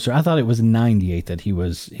was closer. I thought it was in 98 that he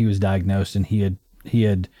was diagnosed, and he had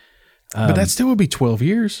but that still would be 12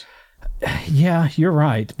 years. Yeah, you're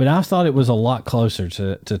right. But I thought it was a lot closer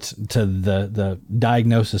to the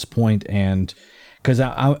diagnosis point, and because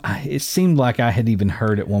it seemed like I had even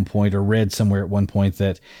heard at one point or read somewhere at one point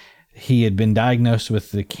that he had been diagnosed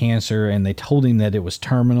with the cancer, and they told him that it was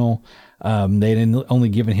terminal. They had only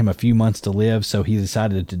given him a few months to live, so he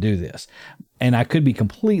decided to do this. And I could be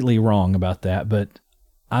completely wrong about that, but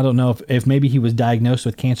I don't know if maybe he was diagnosed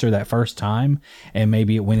with cancer that first time, and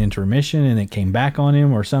maybe it went into remission and it came back on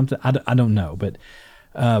him or something. I don't know, but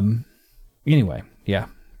anyway, yeah.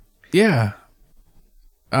 Yeah.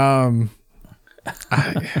 I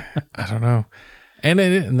don't know. And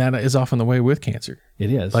that is often the way with cancer.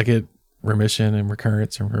 It is. Like remission and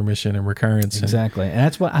recurrence and remission and recurrence. Exactly. And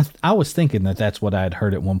that's what I was thinking that's what I had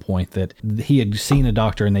heard at one point, that he had seen a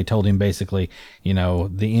doctor and they told him basically,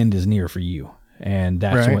 the end is near for you. And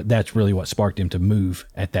that's really what sparked him to move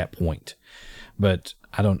at that point. But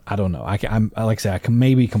I don't know. I'm like I say, I can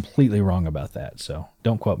maybe completely wrong about that. So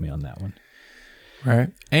don't quote me on that one. Right.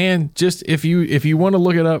 And just if you want to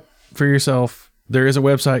look it up for yourself, there is a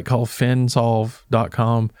website called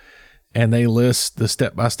finsolve.com, and they list the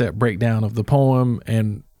step-by-step breakdown of the poem.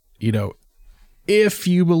 And, if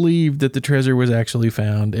you believe that the treasure was actually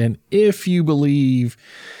found, and if you believe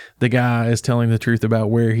the guy is telling the truth about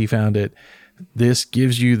where he found it, this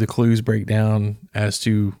gives you the clues breakdown as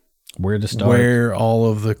to where to start, where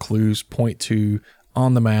all of the clues point to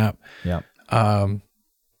on the map. Yeah.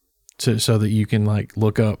 So that you can like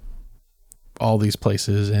look up all these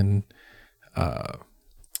places and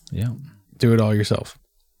do it all yourself.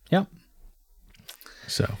 Yep.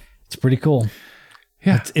 So it's pretty cool.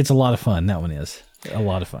 Yeah. It's a lot of fun. That one is a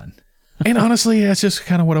lot of fun. And honestly, that's just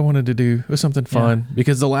kind of what I wanted to do. It was something fun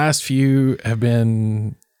because the last few have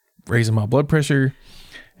been raising my blood pressure,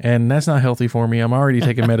 and that's not healthy for me. I'm already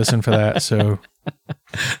taking medicine for that. So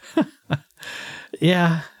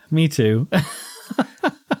yeah, me too.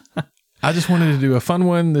 I just wanted to do a fun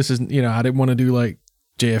one. This is, I didn't want to do like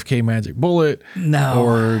JFK Magic Bullet,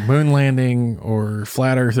 or moon landing, or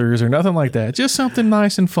flat earthers, or nothing like that. Just something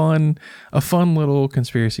nice and fun, a fun little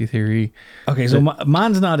conspiracy theory. Okay, so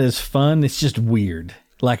mine's not as fun. It's just weird,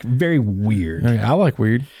 like very weird. Okay, I like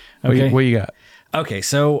weird. Okay, what you got? Okay,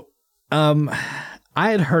 so I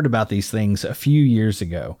had heard about these things a few years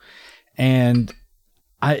ago, and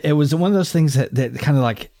it was one of those things that kind of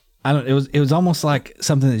like it was almost like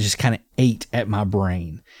something that just kind of ate at my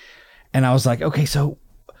brain. And I was like, okay, so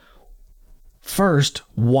first,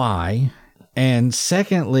 why? And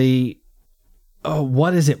secondly,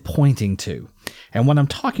 what is it pointing to? And what I'm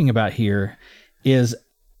talking about here is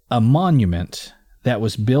a monument that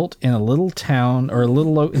was built in a little town, or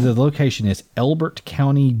the location is Elbert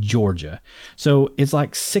County, Georgia. So it's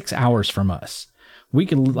like 6 hours from us. We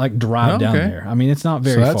could like drive down there. I mean, it's not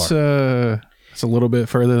very far. It's a little bit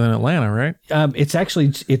further than Atlanta, right? It's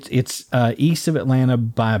actually it's east of Atlanta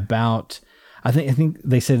by about, I think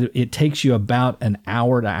they said it takes you about an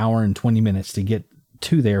hour to hour and 20 minutes to get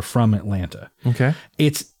to there from Atlanta. Okay.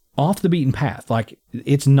 It's off the beaten path. Like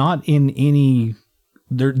it's not in any,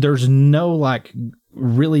 there's no like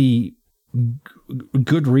really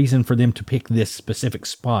good reason for them to pick this specific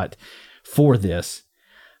spot for this,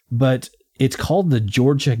 but it's called the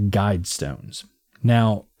Georgia Guidestones.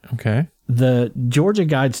 Now, okay. The Georgia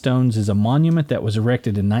Guidestones is a monument that was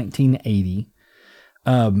erected in 1980.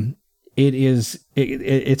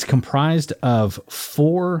 It's comprised of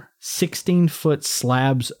 4 16-foot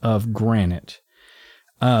slabs of granite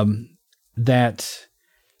that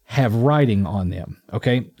have writing on them.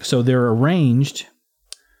 Okay, so they're arranged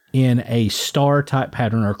in a star type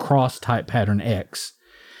pattern or cross type pattern X,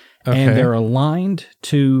 and they're aligned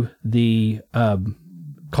to the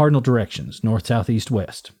cardinal directions: north, south, east,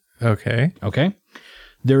 west. Okay.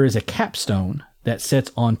 There is a capstone that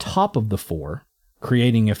sits on top of the 4,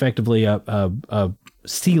 creating effectively a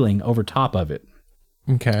ceiling over top of it.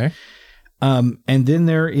 Okay. And then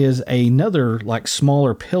there is another like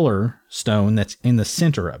smaller pillar stone that's in the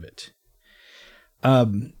center of it.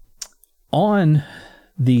 On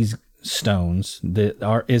these stones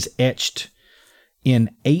that is etched in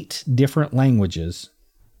 8 different languages,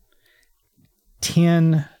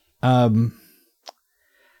 10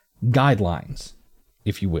 guidelines,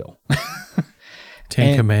 if you will.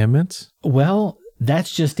 10 commandments? Well,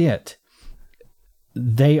 that's just it.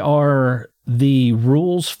 They are the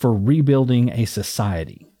rules for rebuilding a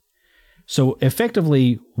society. So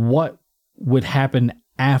effectively, what would happen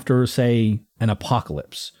after, say, an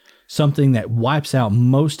apocalypse? Something that wipes out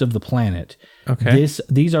most of the planet. Okay.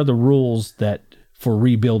 These are the rules that for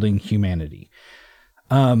rebuilding humanity.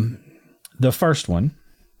 The first one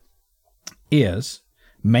is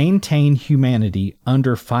maintain humanity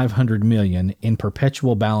under 500 million in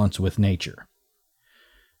perpetual balance with nature.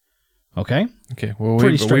 Okay? Okay. Well,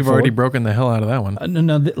 we've already broken the hell out of that one.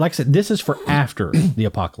 No, like I said, this is for after the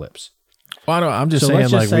apocalypse. Well, I'm just saying,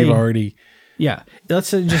 like, we've already... Yeah.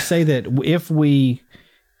 Let's just say that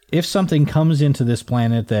if something comes into this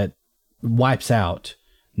planet that wipes out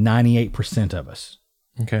 98% of us,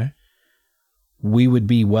 okay, we would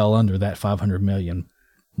be well under that 500 million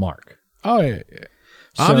mark. Oh, yeah.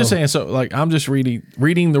 I'm just saying, so like, I'm just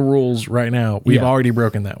reading the rules right now. We've already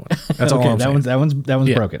broken that one. That's all I'm saying. That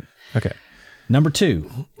one's broken. Okay. Number 2,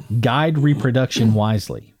 guide reproduction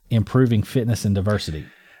wisely, improving fitness and diversity.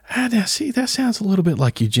 Now, see, that sounds a little bit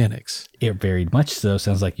like eugenics. It very much so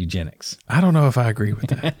sounds like eugenics. I don't know if I agree with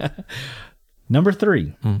that. Number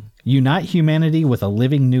 3, unite humanity with a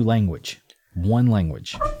living new language. One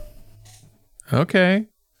language. Okay.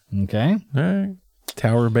 Okay. All right.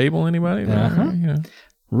 Tower of Babel, anybody? Uh-huh. Yeah.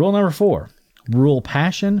 Rule number 4, rule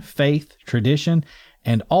passion, faith, tradition,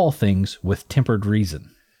 and all things with tempered reason.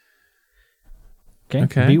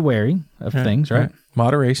 Okay. Be wary of things, right?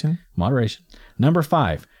 Moderation. Number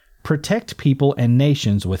 5, protect people and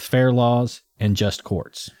nations with fair laws and just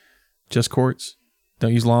courts. Just courts?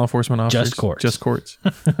 Don't use law enforcement officers? Just courts.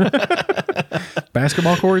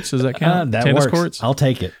 Basketball courts? Does that count? That Tennis works. courts? I'll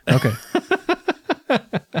take it. Okay.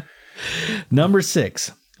 Number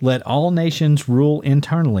 6, let all nations rule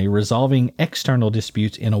internally, resolving external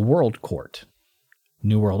disputes in a world court.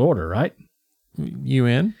 New World Order, right?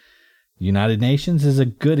 UN? United Nations is a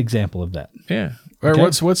good example of that. Yeah. Or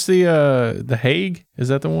what's the Hague? Is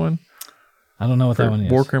that the one? I don't know what that one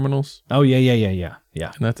is. War criminals? Oh, yeah. And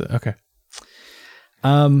that's it. Okay.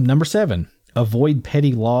 Number 7, avoid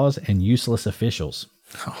petty laws and useless officials.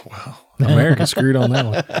 Oh, wow. America screwed on that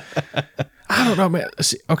one. I don't know, man.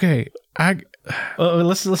 See, okay.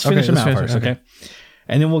 Let's finish them out first, okay?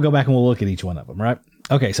 And then we'll go back and we'll look at each one of them, right?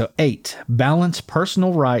 Okay, so 8, balance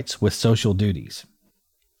personal rights with social duties.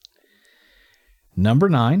 Number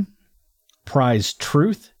 9, prize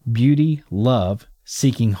truth, beauty, love,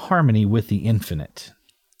 seeking harmony with the infinite.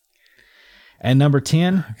 And number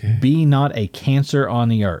 10, be not a cancer on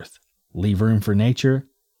the earth. Leave room for nature.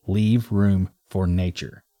 Leave room for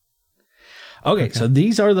nature. Okay. So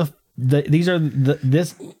these are that's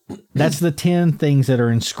the 10 things that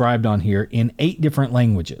are inscribed on here in 8 different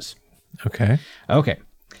languages. Okay.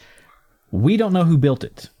 We don't know who built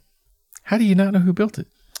it. How do you not know who built it?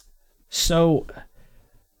 So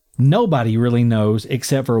nobody really knows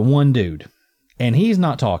except for one dude, and he's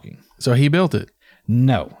not talking. So he built it?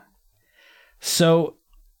 No. So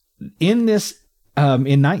in this,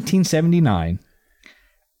 in 1979,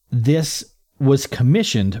 this was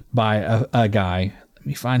commissioned by a guy. Let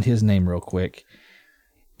me find his name real quick.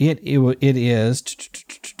 It is.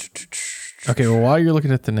 Okay. Well, while you're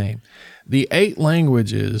looking at the name, the 8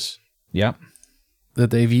 languages. Yep. That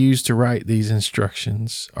they've used to write these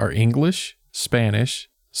instructions are English, Spanish,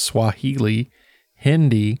 Swahili,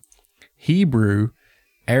 Hindi, Hebrew,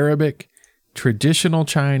 Arabic, traditional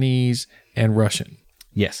Chinese, and Russian.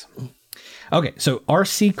 Yes. Okay, so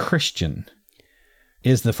R.C. Christian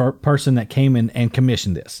is the person that came in and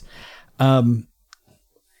commissioned this.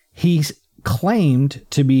 He's claimed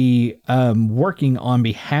to be working on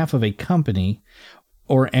behalf of a company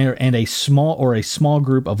and a small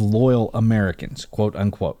group of loyal Americans, quote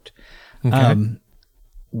unquote. Okay.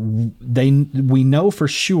 We know for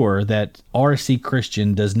sure that R.C.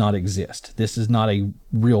 Christian does not exist. This is not a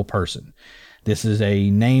real person. This is a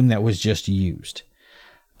name that was just used.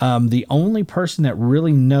 The only person that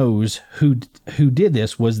really knows who did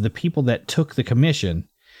this was the people that took the commission.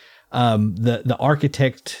 The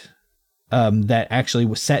architect that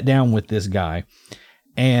actually sat down with this guy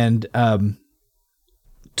and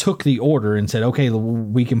took the order and said, okay,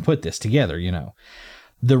 we can put this together,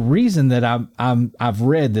 The reason that I've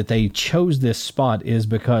read that they chose this spot is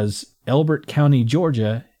because Elbert County,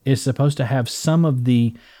 Georgia is supposed to have some of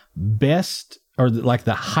the best, or like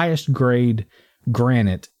the highest grade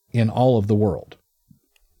granite in all of the world.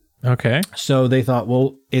 Okay. So they thought,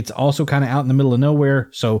 well, it's also kind of out in the middle of nowhere,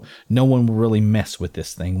 so no one will really mess with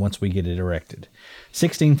this thing once we get it erected.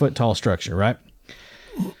 16-foot tall structure, right?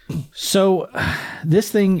 So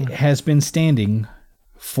this thing has been standing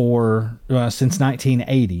for since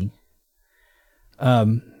 1980,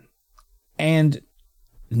 and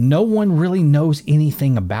no one really knows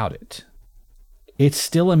anything about it. It's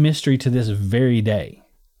still a mystery to this very day.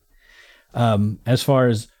 As far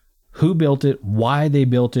as who built it, why they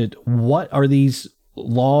built it, what are these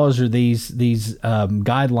laws or these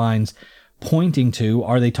guidelines pointing to?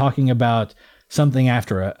 Are they talking about something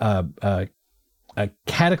after a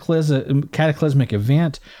cataclysmic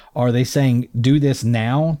event? Are they saying do this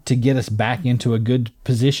now to get us back into a good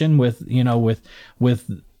position with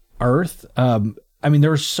Earth? I mean,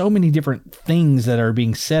 there are so many different things that are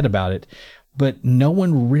being said about it, but no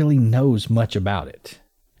one really knows much about it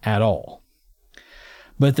at all.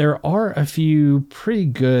 But there are a few pretty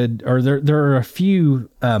good, or there are a few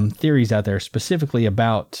theories out there specifically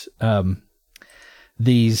about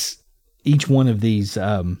each one of these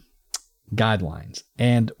guidelines.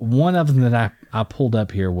 And one of them that I pulled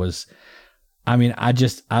up here was, I mean, I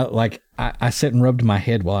sat and rubbed my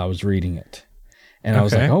head while I was reading it. And I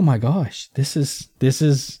was like, oh my gosh, this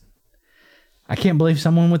is, I can't believe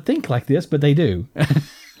someone would think like this, but they do.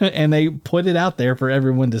 And they put it out there for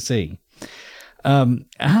everyone to see. I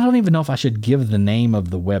don't even know if I should give the name of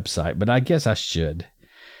the website, but I guess I should.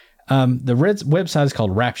 The website is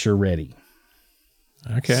called Rapture Ready.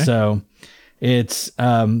 Okay. So it's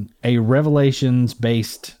a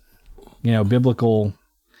Revelations-based, biblical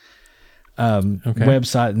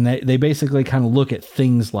website, and they basically kind of look at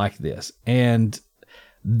things like this, and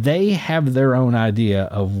they have their own idea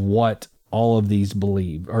of what all of these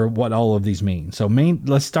believe or what all of these mean. So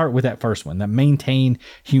let's start with that first one, that maintain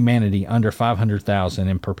humanity under 500,000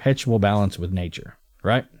 in perpetual balance with nature,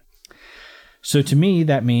 right? So to me,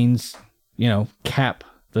 that means, cap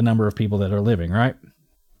the number of people that are living, right?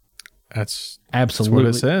 That's absolutely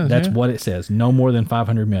what it says. That's what it says. No more than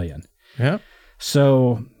 500 million. Yeah.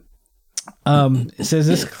 So it says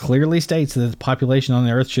this clearly states that the population on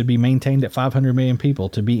the earth should be maintained at 500 million people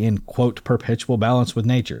to be in, quote, perpetual balance with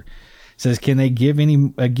nature. It says, can they get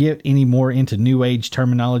any more into new age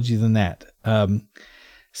terminology than that?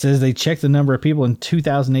 Says they checked the number of people in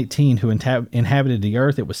 2018 who inhabited the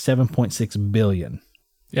earth. It was 7.6 billion.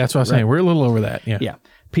 Yeah, that's what I was saying. We're a little over that. Yeah. Yeah.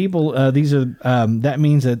 People, that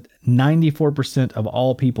means that 94% of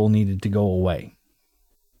all people needed to go away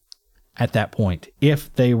at that point,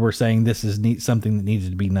 if they were saying this is something that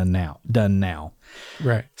needed to be done now.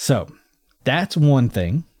 Right. So that's one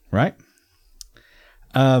thing, right?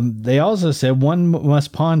 They also said one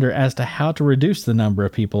must ponder as to how to reduce the number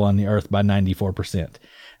of people on the earth by 94%.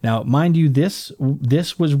 Now, mind you, this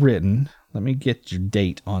was written, let me get your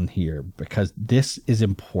date on here because this is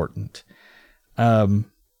important.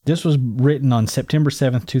 This was written on September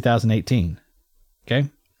 7th, 2018. Okay.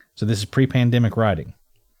 So this is pre-pandemic writing.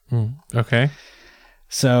 Okay.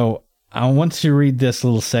 So I want to read this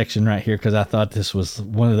little section right here because I thought this was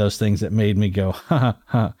one of those things that made me go, ha, ha,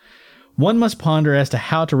 ha. One must ponder as to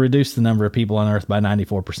how to reduce the number of people on Earth by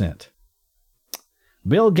 94%.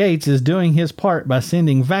 Bill Gates is doing his part by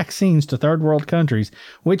sending vaccines to third world countries,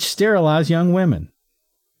 which sterilize young women.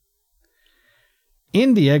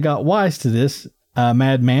 India got wise to this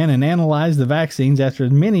madman and analyzed the vaccines after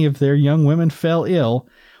many of their young women fell ill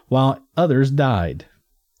while others died.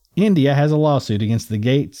 India has a lawsuit against the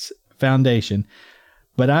Gates Foundation,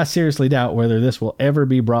 but I seriously doubt whether this will ever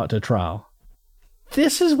be brought to trial.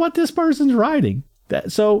 This is what this person's writing.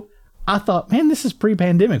 So I thought, man, this is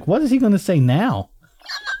pre-pandemic. What is he going to say now?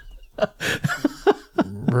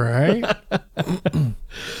 Right.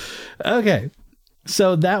 Okay.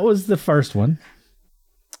 So that was the first one.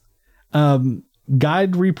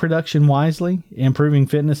 Guide reproduction wisely, improving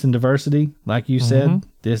fitness and diversity. Like you said,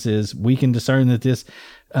 we can discern that this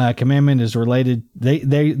commandment is related.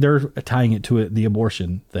 They're tying it to the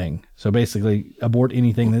abortion thing. So basically abort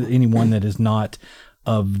anyone that is not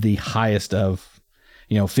of the highest of,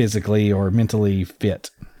 physically or mentally fit.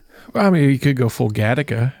 Well, I mean, you could go full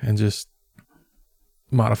Gattaca and just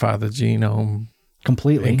modify the genome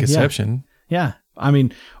completely in conception. Yeah. I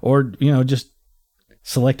mean, or, just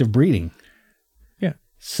selective breeding. Yeah.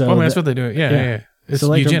 So well, I mean, that's what they do. Yeah. It's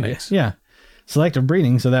eugenics. Yeah. Selective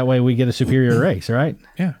breeding. So that way we get a superior race, right?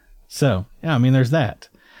 Yeah. So, yeah, I mean, there's that.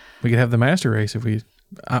 We could have the master race if we.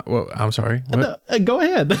 Well, I'm sorry. What? Go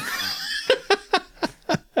ahead.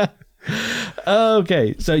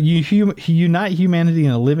 Okay, so you unite humanity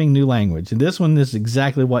in a living new language. And this one is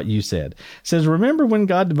exactly what you said. It says, remember when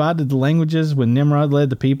God divided the languages when Nimrod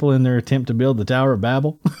led the people in their attempt to build the Tower of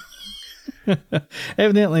Babel?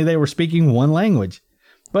 Evidently, they were speaking one language.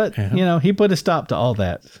 But, he put a stop to all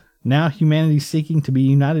that. Now humanity's seeking to be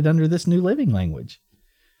united under this new living language.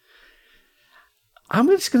 I'm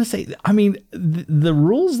just going to say, I mean, the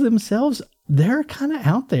rules themselves, they're kind of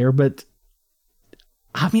out there, but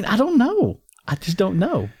I mean, I don't know. I just don't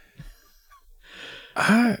know.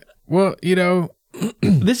 Well,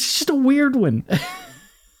 this is just a weird one.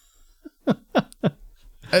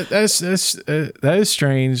 That is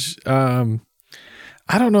strange.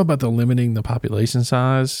 I don't know about the limiting the population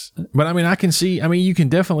size, but I mean, you can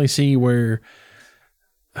definitely see where,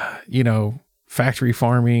 factory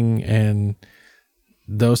farming and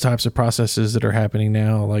those types of processes that are happening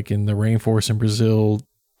now, like in the rainforest in Brazil,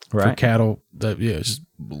 right, for cattle, just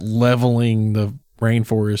leveling the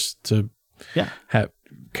rainforest to have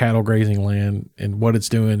cattle grazing land, and what it's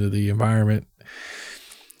doing to the environment.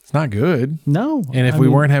 It's not good. No. And if we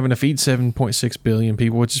weren't having to feed 7.6 billion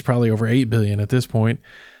people, which is probably over 8 billion at this point,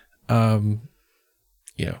 there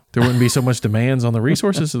wouldn't be so much demands on the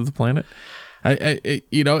resources of the planet.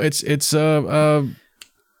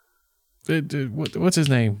 What's his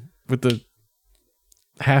name? With the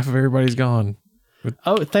half of everybody's gone.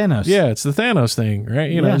 Thanos. Yeah, it's the Thanos thing,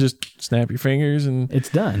 right? Just snap your fingers and it's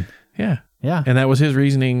done. Yeah. Yeah. And that was his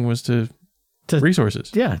reasoning, was to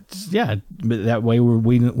resources. Yeah. Yeah. But that way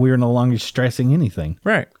we're no longer stressing anything.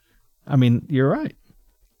 Right. I mean, you're right.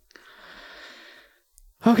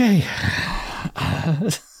 Okay.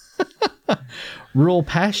 Rule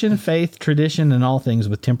passion, faith, tradition, and all things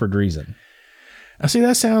with tempered reason. I see.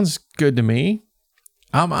 That sounds good to me.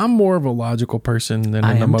 I'm more of a logical person than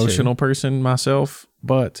an emotional person myself,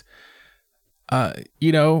 but and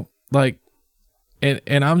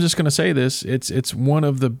I'm just going to say this, it's one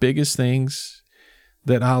of the biggest things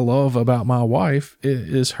that I love about my wife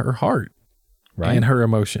is her heart, right, and her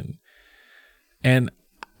emotion. And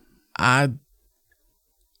as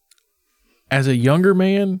a younger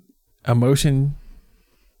man, emotion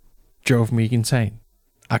drove me insane.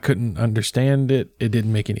 I couldn't understand it. It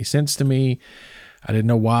didn't make any sense to me. I didn't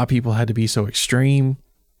know why people had to be so extreme.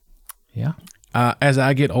 Yeah. As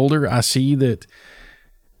I get older, I see that,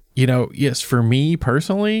 yes, for me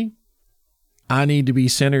personally, I need to be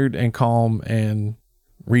centered and calm and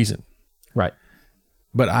reason. Right.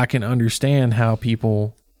 But I can understand how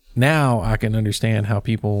people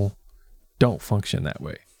don't function that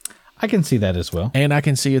way. I can see that as well. And I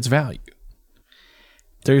can see its value.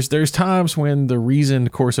 There's times when the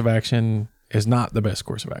reasoned course of action is not the best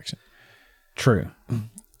course of action. True.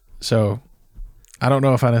 So I don't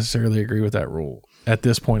know if I necessarily agree with that rule at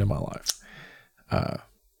this point in my life.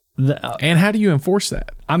 And how do you enforce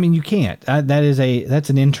that? I mean, you can't. That's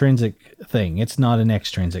an intrinsic thing. It's not an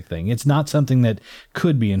extrinsic thing. It's not something that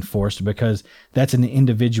could be enforced because that's an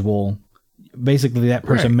individual, basically that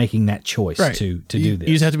person making that choice to do this.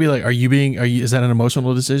 You just have to be like, is that an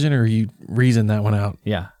emotional decision, or you reason that one out?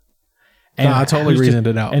 Yeah. And no, I totally reasoned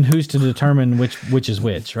it out. And who's to determine which is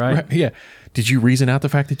which, right? Yeah. Did you reason out the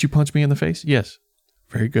fact that you punched me in the face? Yes.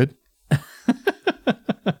 Very good.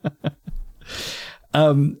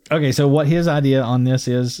 Okay, so what his idea on this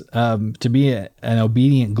is, to be an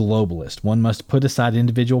obedient globalist, one must put aside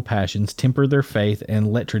individual passions, temper their faith,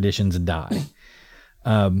 and let traditions die.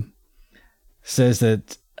 Says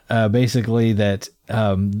that basically that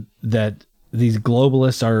these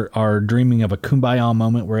globalists are dreaming of a kumbaya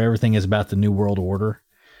moment where everything is about the new world order,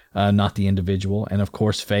 not the individual. And of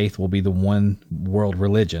course, faith will be the one world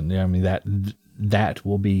religion. I mean, that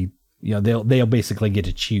will be, they'll basically get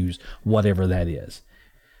to choose whatever that is.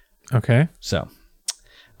 Okay. So,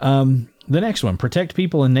 the next one, protect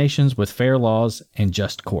people and nations with fair laws and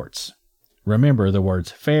just courts. Remember, the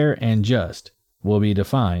words fair and just will be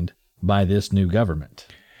defined by this new government.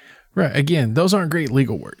 Right. Again, those aren't great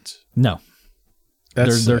legal words. No.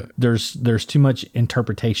 There's too much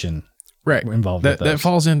interpretation involved with those. That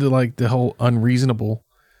falls into like the whole unreasonable.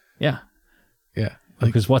 Yeah. Yeah.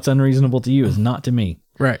 Because what's unreasonable to you is not to me.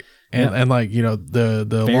 Right. And like,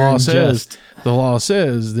 the law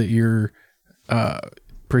says that you're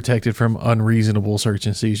protected from unreasonable search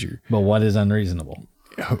and seizure. But what is unreasonable?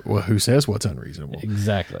 Well, who says what's unreasonable?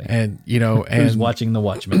 Exactly. And, who's watching the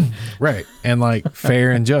Watchmen? Right. And like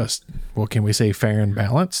fair and just. Well, can we say fair and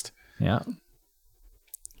balanced? Yeah.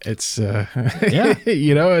 It's,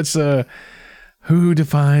 it's, who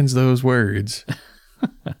defines those words?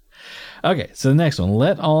 Okay, so the next one.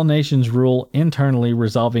 Let all nations rule internally,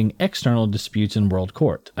 resolving external disputes in world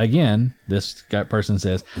court. Again, this person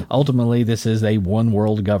says, ultimately, this is a one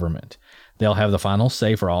world government. They'll have the final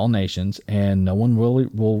say for all nations, and no one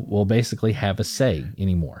will basically have a say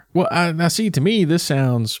anymore. Well, now see, to me, this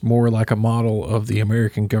sounds more like a model of the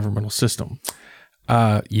American governmental system.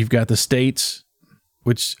 You've got the states,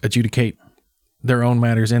 which adjudicate their own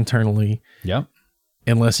matters internally. Yep.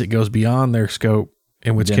 Unless it goes beyond their scope,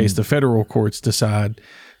 in which case the federal courts decide.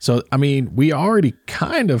 So, I mean, we already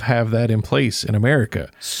kind of have that in place in America.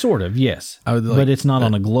 Sort of, yes. But it's not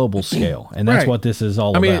on a global scale, and that's what this is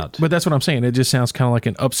all about. But that's what I'm saying. It just sounds kind of like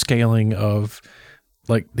an upscaling of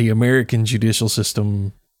like the American judicial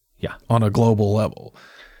system on a global level.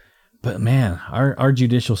 But man, our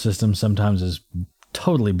judicial system sometimes is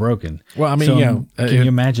totally broken. Well, I mean, can you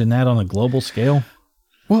imagine that on a global scale?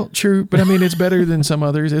 Well, true, but I mean, it's better than some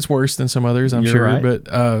others. It's worse than some others, I'm sure. Right. But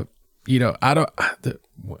I don't.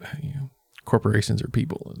 Corporations are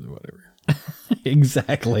people, and whatever.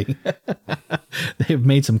 Exactly. They've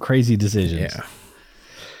made some crazy decisions. Yeah.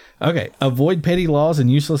 Okay. Avoid petty laws and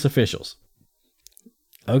useless officials.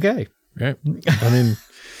 Okay. Right. I mean,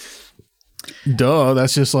 duh.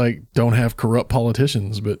 That's just like don't have corrupt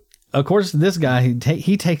politicians, but. Of course, this guy,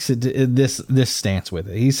 he takes this stance with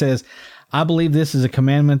it. He says, I believe this is a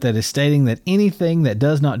commandment that is stating that anything that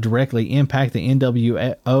does not directly impact the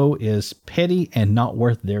NWO is petty and not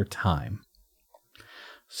worth their time.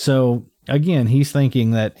 So, again, he's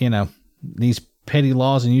thinking that, these petty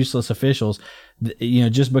laws and useless officials,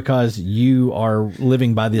 just because you are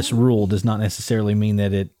living by this rule does not necessarily mean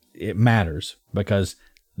that it matters, because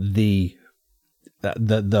the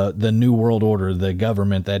new world order, the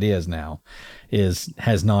government that is now,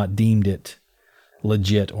 has not deemed it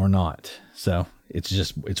legit or not. So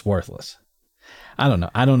it's worthless. I don't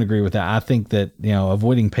know. I don't agree with that. I think that,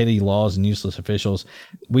 avoiding petty laws and useless officials,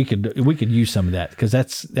 we could use some of that, because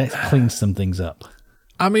that cleans some things up.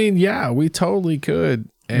 I mean, yeah, we totally could.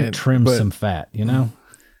 And trim some fat,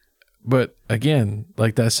 But again,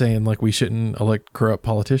 like that's saying like we shouldn't elect corrupt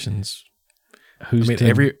politicians.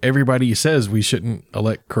 Everybody says we shouldn't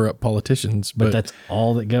elect corrupt politicians, but that's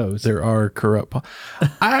all that goes. There are corrupt.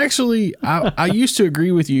 I used to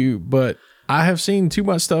agree with you, but I have seen too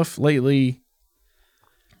much stuff lately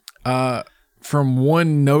from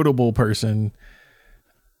one notable person,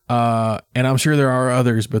 and I'm sure there are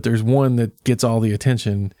others, but there's one that gets all the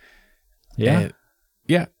attention. Yeah.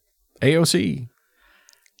 AOC.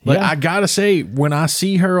 I gotta say, when I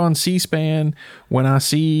see her on C-SPAN, when I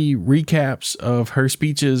see recaps of her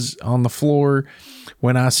speeches on the floor,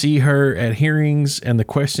 when I see her at hearings and the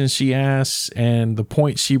questions she asks and the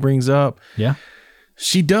points she brings up,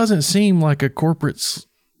 she doesn't seem like a corporate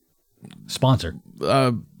sponsor,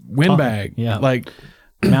 windbag. Like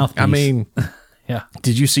mouthpiece. I mean,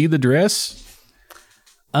 Did you see the dress?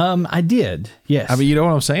 I did. Yes. I mean, you know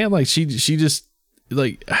what I'm saying? Like she just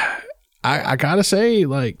like. I gotta say,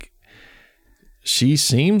 like, she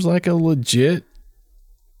seems like a legit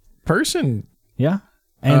person. Yeah.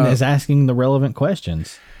 And is asking the relevant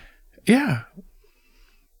questions. Yeah.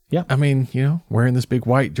 Yeah. I mean, wearing this big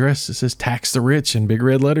white dress that says tax the rich and big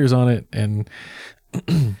red letters on it. And,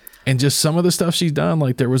 and just some of the stuff she's done.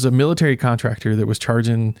 Like there was a military contractor that was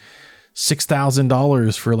charging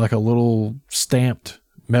 $6,000 for like a little stamped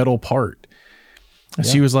metal part. Yeah.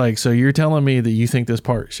 She was like, so you're telling me that you think this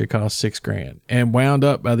part should cost $6,000, and wound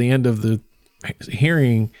up by the end of the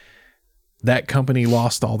hearing, that company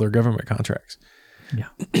lost all their government contracts. Yeah.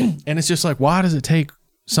 And it's just like, why does it take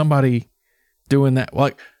somebody doing that?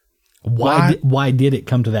 Like, why did it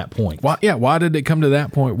come to that point? Why did it come to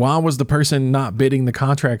that point? Why was the person not bidding the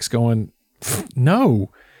contracts going,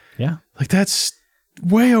 no. Yeah. Like that's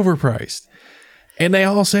way overpriced. And they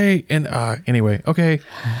all say, and anyway, okay.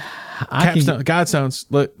 Godstones.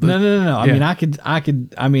 No.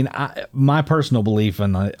 I mean, my personal belief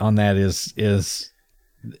on that is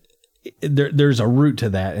there's a root to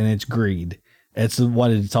that, and it's greed. It's what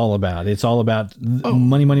it's all about. It's all about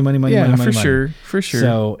money. Yeah, money. For sure.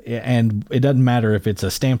 So, and it doesn't matter if it's a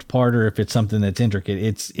stamped part or if it's something that's intricate.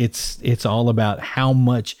 It's all about how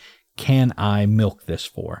much can I milk this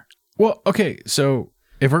for? Well, okay, so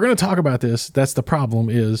if we're going to talk about this, that's the problem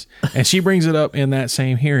is, and she brings it up in that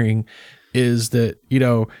same hearing, is that,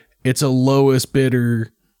 it's a lowest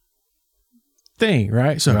bidder thing,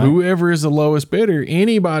 right? So whoever is the lowest bidder,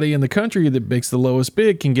 anybody in the country that makes the lowest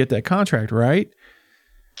bid can get that contract, right?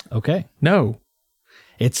 Okay. No.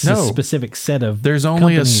 It's a specific set of there's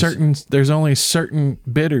only certain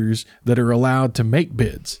bidders that are allowed to make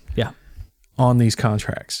bids. Yeah. On these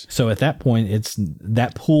contracts. So at that point,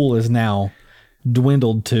 that pool is now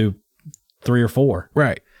dwindled to 3 or 4.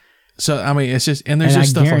 Right. So I mean, it's just, and there's and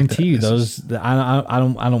just I stuff like that. guarantee you those. I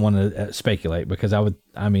don't want to speculate because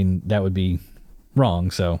that would be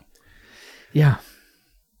wrong. So, yeah.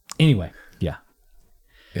 Anyway, yeah.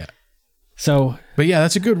 Yeah. So, but yeah,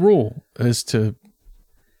 that's a good rule, is to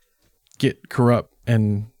get corrupt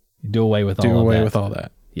and do away with all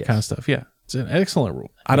that yes. kind of stuff. Yeah, it's an excellent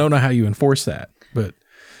rule. I don't know how you enforce that, but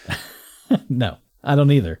no, I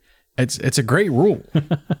don't either. It's a great rule.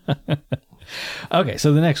 Okay,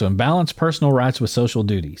 so the next one: balance personal rights with social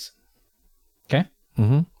duties. Okay.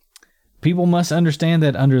 Mm-hmm. People must understand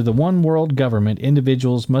that under the one world government,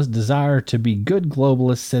 individuals must desire to be good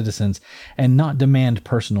globalist citizens and not demand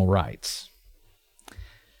personal rights.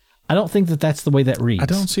 I don't think that that's the way that reads. I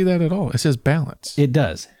don't see that at all. It says balance. It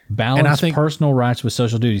does. Balance personal rights with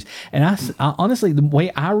social duties. And I honestly, the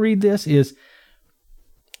way I read this is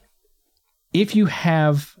if you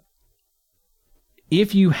have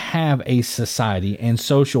a society and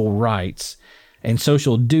social rights and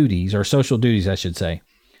social duties, I should say,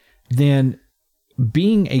 then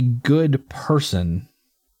being a good person,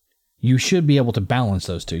 you should be able to balance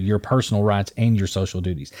those two, your personal rights and your social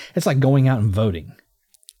duties. It's like going out and voting.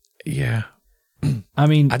 Yeah. I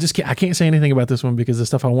mean, I can't say anything about this one because the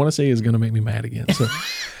stuff I want to say is going to make me mad again. So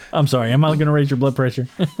I'm sorry. Am I going to raise your blood pressure?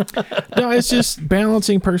 No, it's just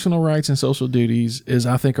balancing personal rights and social duties is,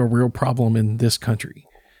 I think, a real problem in this country.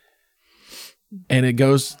 And it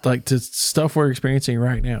goes like to stuff we're experiencing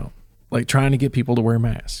right now, like trying to get people to wear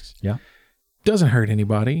masks. Yeah. Doesn't hurt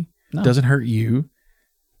anybody. No. Doesn't hurt you.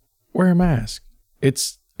 Wear a mask.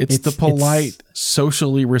 It's the polite,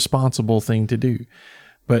 socially responsible thing to do.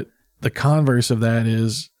 But the converse of that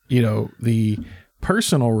is, the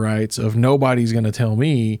personal rights of nobody's going to tell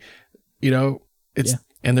me, and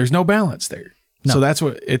there's no balance there. No. So that's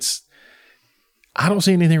what I don't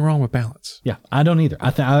see anything wrong with balance. Yeah, I don't either.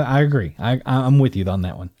 I agree. I'm with you on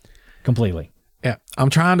that one completely. Yeah. I'm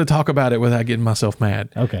trying to talk about it without getting myself mad.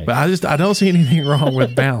 Okay. But I don't see anything wrong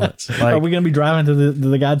with balance. Are we going to be driving to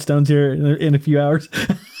the Guidestones here in a few hours?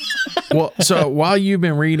 Well, so while you've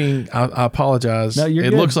been reading, I apologize. No, you're it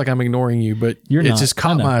good. Looks like I'm ignoring you, but it just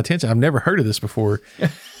caught my attention. I've never heard of this before.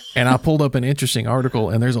 And I pulled up an interesting article,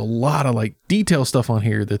 and there's a lot of detail stuff on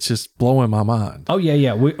here that's just blowing my mind. Oh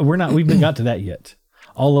yeah. We haven't got to that yet.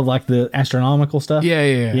 All of the astronomical stuff.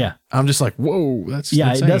 Yeah. I'm just like, whoa, that's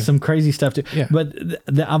insane. It does some crazy stuff too. Yeah. But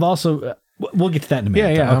I've also, we'll get to that in a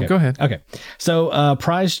minute. Yeah. Okay. Go ahead. Okay. So,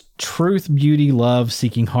 prize truth, beauty, love,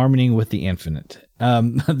 seeking harmony with the infinite.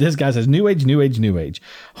 This guy says, new age,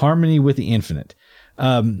 harmony with the infinite.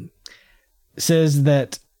 Says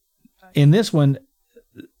that in this one,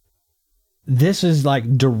 this is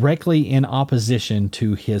directly in opposition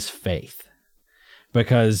to his faith,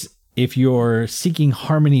 because if you're seeking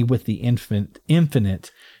harmony with the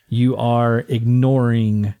infinite, you are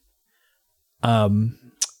ignoring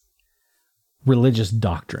religious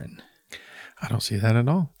doctrine. I don't see that at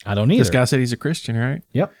all. I don't either. This guy said he's a Christian, right?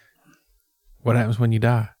 Yep. What happens when you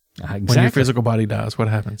die? Exactly. When your physical body dies, what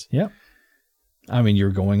happens? Yep. I mean,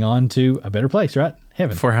 you're going on to a better place, right?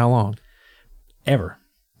 Heaven. For how long? Ever.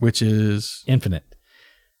 Which is? Infinite.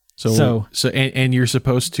 So and you're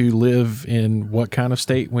supposed to live in what kind of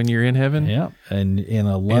state when you're in heaven? Yep. And in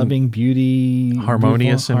a loving, beauty,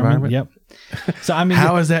 harmonious environment. Yep. So I mean,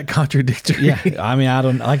 how is that contradictory? Yeah. I mean, I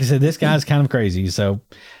don't, like I said, this guy's kind of crazy. So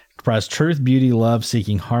prize truth, beauty, love,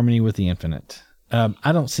 seeking harmony with the infinite.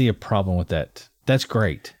 I don't see a problem with that. That's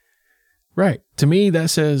great. Right. To me,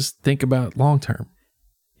 that says think about long term.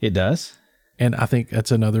 It does. And I think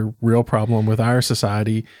that's another real problem with our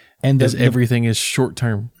society. And everything is short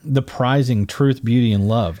term. The prizing truth, beauty, and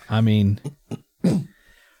love. I mean,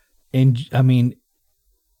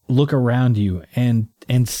 look around you and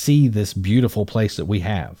see this beautiful place that we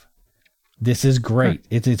have. This is great.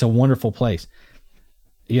 Right. It's a wonderful place.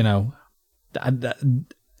 Prize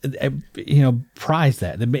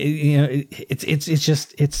that.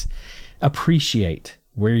 It's appreciate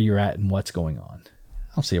where you're at and what's going on.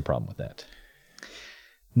 I don't see a problem with that.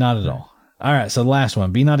 Not at all. All right, so the last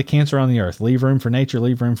one. Be not a cancer on the earth. Leave room for nature.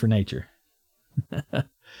 Leave room for nature.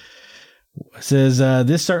 Says,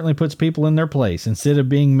 this certainly puts people in their place. Instead of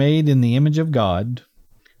being made in the image of God,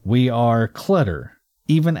 we are clutter,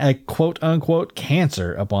 even a quote-unquote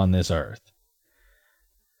cancer upon this earth.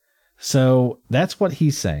 So that's what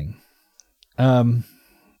he's saying. I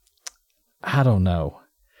don't know.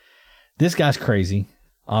 This guy's crazy,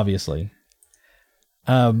 obviously.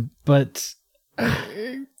 But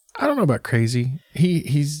I don't know about crazy.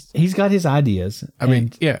 He's got his ideas. I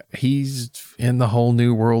mean, yeah, he's in the whole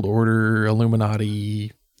New World Order,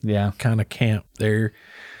 Illuminati, kind of camp there.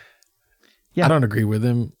 I don't agree with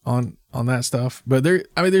him on that stuff. But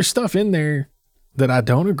there's stuff in there that I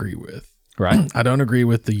don't agree with. Right. I don't agree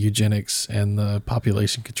with the eugenics and the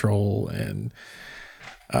population control and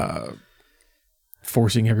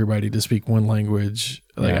forcing everybody to speak one language.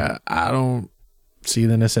 Like I don't see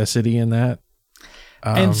the necessity in that.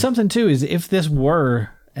 And something too is if this were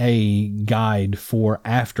a guide for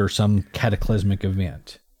after some cataclysmic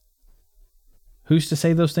event, who's to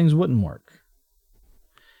say those things wouldn't work?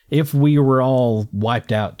 If we were all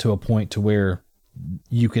wiped out to a point to where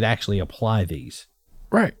you could actually apply these.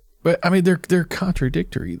 Right. But I mean, they're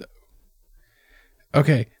contradictory though.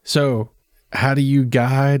 Okay. So how do you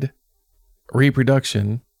guide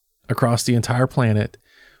reproduction across the entire planet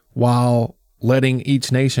while letting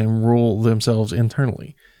each nation rule themselves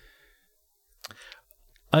internally?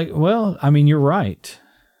 Well, I mean, you're right.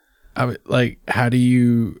 I mean, like, how do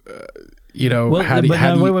you, wait.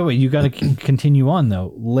 You got to continue on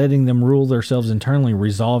though. Letting them rule themselves internally,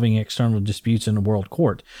 resolving external disputes in the world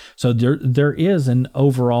court. So there is an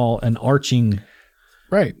arching.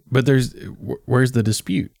 Right. But where's the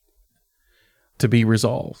dispute to be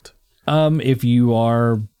resolved? If you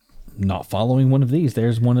are not following one of these,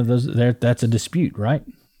 there's one of those there. That's a dispute, right?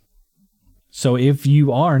 So if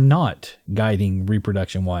you are not guiding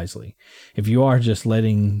reproduction wisely, if you are just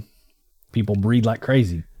letting people breed like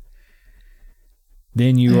crazy,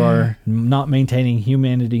 then you are not maintaining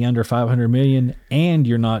humanity under 500 million, and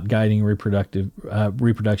you're not guiding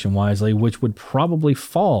reproduction wisely, which would probably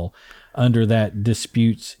fall under that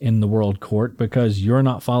disputes in the world court because you're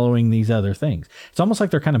not following these other things. It's almost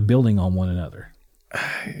like they're kind of building on one another.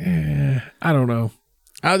 I don't know.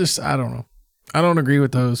 I don't know. I don't agree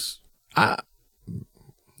with those. But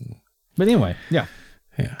anyway, yeah.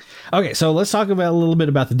 Okay, so let's talk about a little bit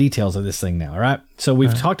about the details of this thing now, all right? So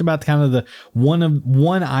we've talked about kind of the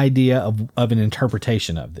one idea of an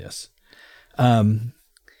interpretation of this.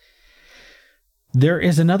 There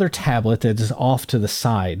is another tablet that is off to the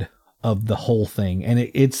side of the whole thing, and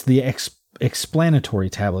it's the explanatory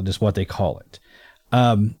tablet is what they call it.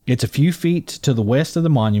 It's a few feet to the west of the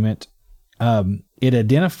monument. It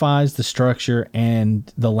identifies the structure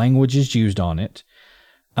and the languages used on it.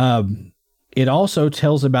 It also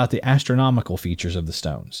tells about the astronomical features of the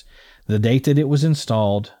stones, the date that it was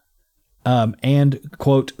installed, and,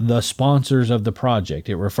 quote, the sponsors of the project.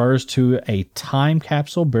 It refers to a time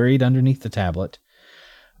capsule buried underneath the tablet,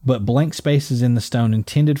 but blank spaces in the stone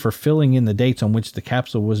intended for filling in the dates on which the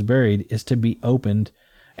capsule was buried is to be opened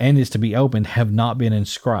have not been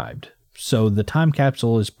inscribed. So the time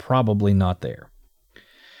capsule is probably not there.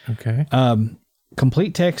 Okay.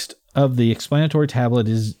 Complete text of the explanatory tablet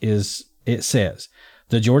is it says,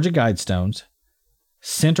 the Georgia Guidestones,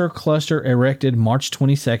 center cluster erected March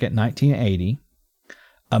 22nd, 1980.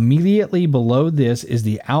 Immediately below this is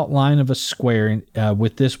the outline of a square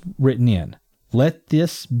with this written in. Let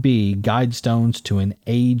this be Guidestones to an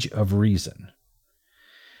age of reason.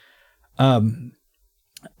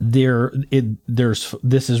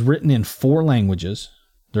 This is written in 4 languages.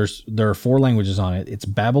 There are 4 languages on it. It's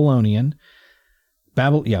Babylonian,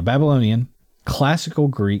 Classical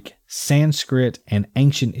Greek, Sanskrit, and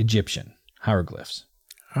Ancient Egyptian hieroglyphs.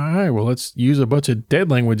 All right. Well, let's use a bunch of dead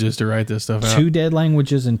languages to write this stuff out. 2 dead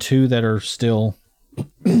languages and 2 that are still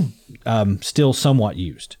somewhat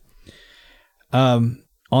used. On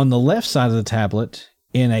the left side of the tablet,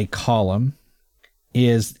 in a column,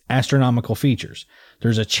 is astronomical features.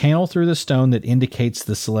 There's a channel through the stone that indicates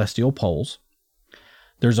the celestial poles.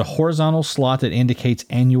 There's a horizontal slot that indicates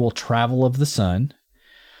annual travel of the sun.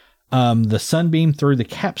 The sunbeam through the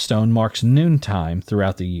capstone marks noontime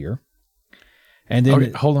throughout the year. And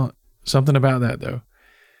then hold on. Something about that though.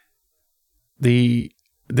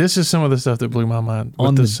 This is some of the stuff that blew my mind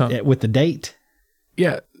with the date.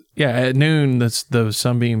 Yeah. At noon, the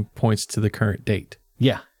sunbeam points to the current date.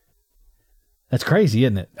 Yeah. That's crazy,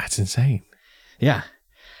 isn't it? That's insane. Yeah.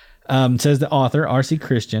 Says the author, R.C.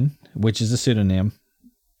 Christian, which is a pseudonym,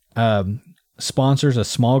 sponsors a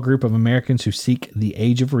small group of Americans who seek the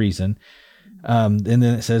age of reason. And then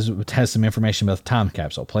it says it has some information about the time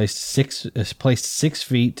capsule placed 6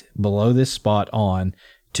 feet below this spot on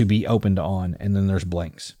to be opened on. And then there's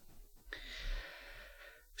blanks.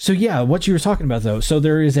 So yeah, what you were talking about though. So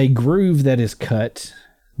there is a groove that is cut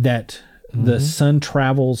that the sun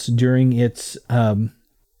travels during its,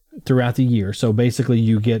 throughout the year. So basically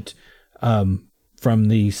you get, from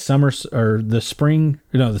the summer or the spring,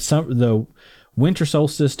 the winter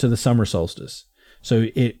solstice to the summer solstice. So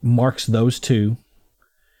it marks those 2.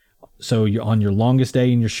 So you're on your longest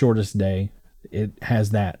day and your shortest day, it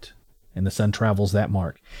has that, and the sun travels that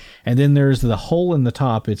mark. And then there's the hole in the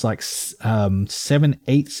top. It's like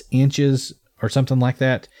 7/8 inches or something like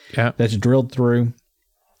that. Yeah. That's drilled through,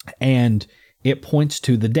 and it points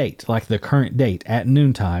to the date, like the current date at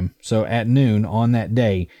noontime. So at noon on that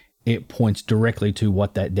day, it points directly to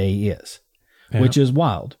what that day is, which is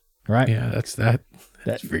wild, right? Yeah, that's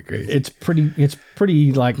pretty crazy. It's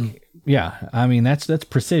pretty like, yeah, I mean, that's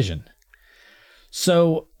precision.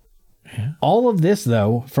 So all of this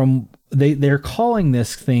though, they're calling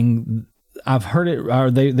this thing, I've heard it,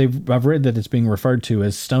 or I've read that it's being referred to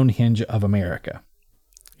as Stonehenge of America.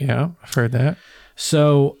 Yeah, I've heard that.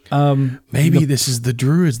 So maybe this is the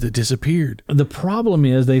Druids that disappeared. The problem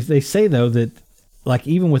is they say though that, like,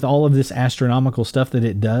 even with all of this astronomical stuff that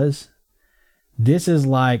it does, this is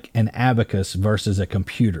like an abacus versus a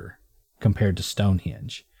computer compared to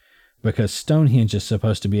Stonehenge, because Stonehenge is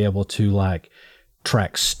supposed to be able to like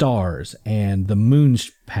track stars and the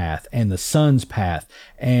moon's path and the sun's path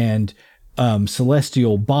and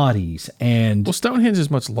celestial bodies. And well, Stonehenge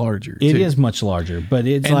is much larger. It is much larger, but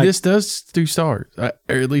it's and like, this does do stars, or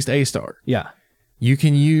at least a star. Yeah. You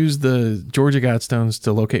can use the Georgia Guidestones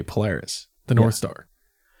to locate Polaris, the North Star.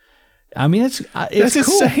 I mean, it's that's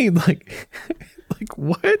cool. insane. Like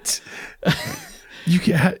what? You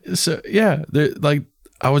can like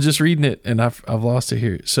I was just reading it and I've lost it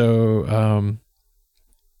here. So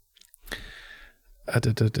what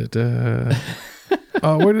did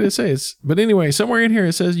it say? But anyway, somewhere in here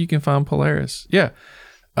it says you can find Polaris. Yeah.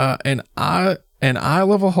 An eye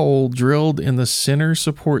level hole drilled in the center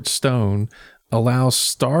support stone allows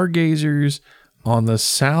stargazers on the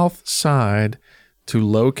south side to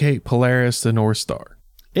locate Polaris, the North Star.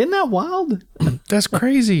 Isn't that wild? That's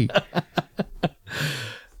crazy.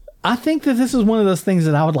 I think that this is one of those things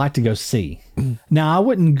that I would like to go see. Now, I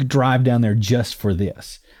wouldn't drive down there just for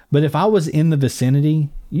this, but if I was in the vicinity,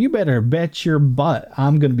 you better bet your butt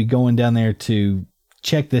I'm going to be going down there to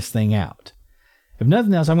check this thing out. If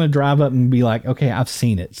nothing else, I'm going to drive up and be like, okay, I've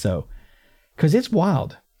seen it. So, because it's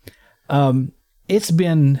wild.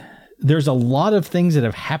 There's a lot of things that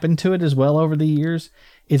have happened to it as well over the years.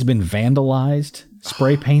 It's been vandalized,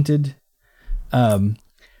 spray painted.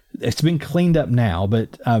 It's been cleaned up now,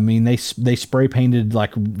 but I mean, they spray painted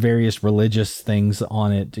like various religious things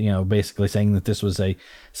on it, basically saying that this was a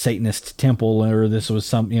Satanist temple or this was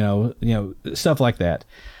some, stuff like that.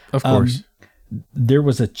 Of course. There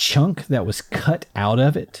was a chunk that was cut out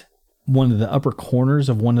of it. One of the upper corners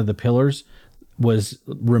of one of the pillars was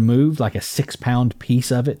removed, like a 6-pound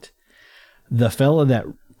piece of it. The fella that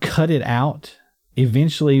cut it out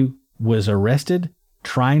eventually was arrested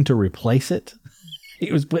trying to replace it.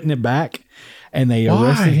 He was putting it back and they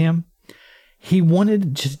arrested him. He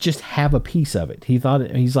wanted to just have a piece of it.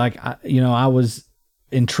 He's like, I was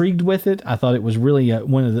intrigued with it. I thought it was really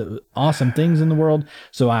one of the awesome things in the world.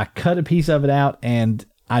 So I cut a piece of it out, and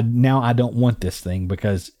I don't want this thing,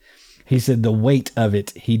 because he said the weight of it,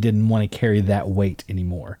 he didn't want to carry that weight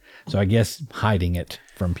anymore. So I guess hiding it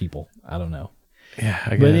from people. I don't know. Yeah, I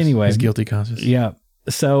guess. But anyway, his guilty conscience. Yeah.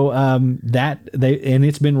 So and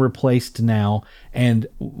it's been replaced now, and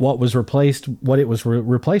what it was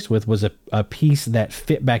replaced with was a piece that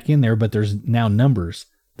fit back in there, but there's now numbers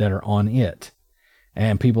that are on it,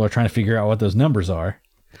 and people are trying to figure out what those numbers are.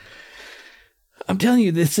 I'm telling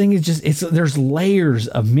you, this thing is there's layers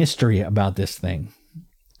of mystery about this thing,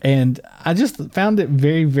 and I just found it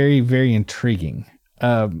very, very, very intriguing.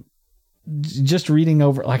 Just reading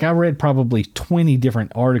over, like, I read probably 20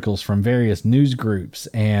 different articles from various news groups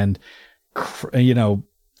and,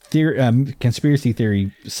 conspiracy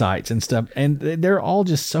theory sites and stuff, and they're all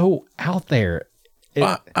just so out there.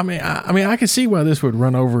 I can see why this would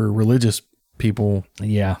run over religious people.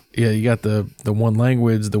 Yeah. Yeah. You got the one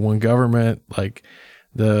language, the one government, like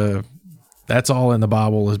that's all in the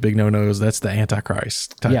Bible is big no-nos. That's the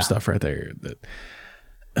Antichrist type stuff right there.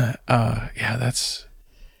 That's,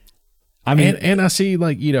 I mean, and I see,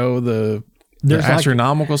 like, the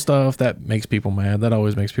astronomical stuff that makes people mad. That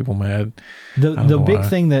always makes people mad. The big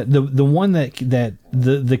thing that the one that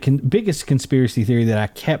the biggest conspiracy theory that I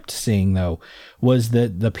kept seeing, though, was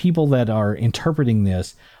that the people that are interpreting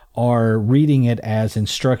this are reading it as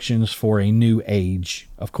instructions for a new age,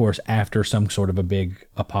 of course, after some sort of a big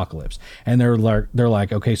apocalypse. And they're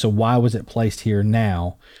like, okay, so why was it placed here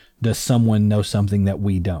now? Does someone know something that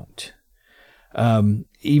we don't?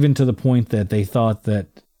 Even to the point that they thought that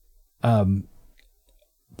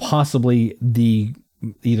possibly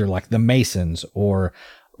either like the Masons or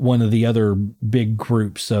one of the other big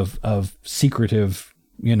groups of secretive,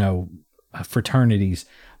 fraternities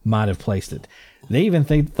might have placed it. They even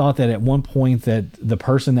thought that at one point that the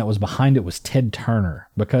person that was behind it was Ted Turner,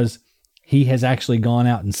 because he has actually gone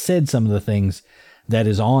out and said some of the things that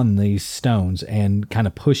is on these stones and kind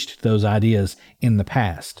of pushed those ideas in the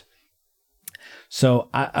past. So,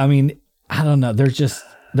 I mean, I don't know.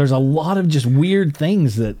 There's a lot of just weird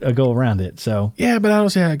things that go around it. So yeah, but I don't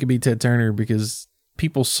see how it could be Ted Turner because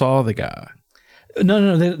people saw the guy.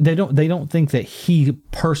 No, they don't think that he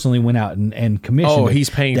personally went out and commissioned. Oh, he's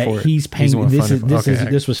paying for it. He's paying.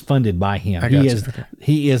 This was funded by him.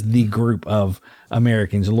 He is the group of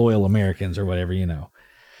Americans, loyal Americans, or whatever, you know.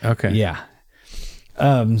 Okay. Yeah.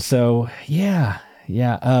 So yeah.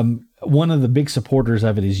 One of the big supporters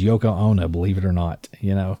of it is Yoko Ono, believe it or not,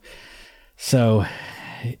 you know. So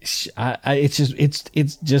it's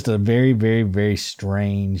just a very, very, very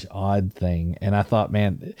strange, odd thing. And I thought,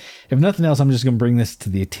 man, if nothing else, I'm just going to bring this to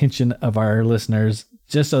the attention of our listeners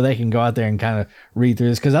just so they can go out there and kind of read through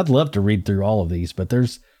this. Cause I'd love to read through all of these, but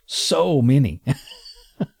there's so many.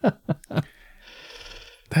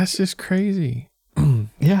 That's just crazy.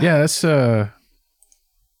 Yeah. Yeah. That's,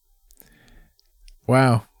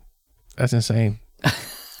 wow. That's insane.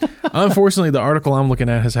 Unfortunately, the article I'm looking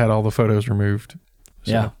at has had all the photos removed.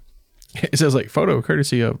 So yeah. It says like photo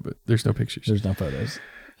courtesy of, but there's no pictures. There's no photos.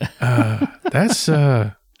 That's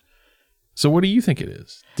so what do you think it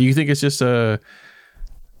is? Do you think it's just a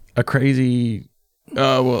crazy,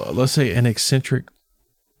 well, let's say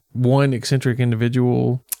one eccentric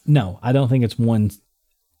individual? No, I don't think it's one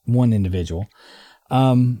individual.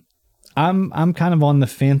 I'm kind of on the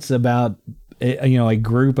fence about, a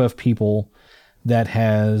group of people that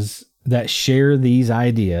share these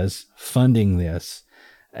ideas, funding this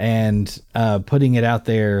and putting it out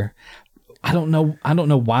there. I don't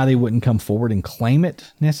know why they wouldn't come forward and claim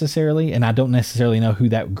it necessarily, and I don't necessarily know who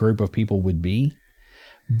that group of people would be.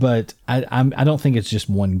 But I don't think it's just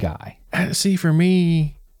one guy. See, for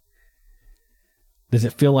me, does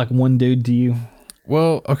it feel like one dude to you?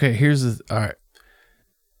 Well, okay. All right.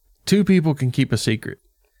 Two people can keep a secret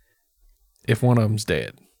if one of them's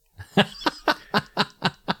dead.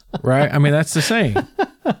 Right? I mean, that's the saying.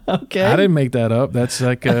 Okay. I didn't make that up. That's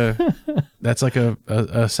like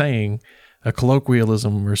a saying, a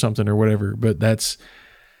colloquialism or something or whatever. But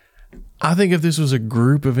I think if this was a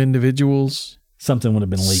group of individuals, something would have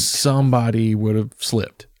been leaked. Somebody would have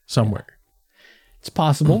slipped somewhere. It's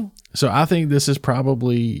possible. So I think this is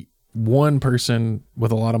probably one person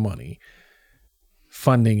with a lot of money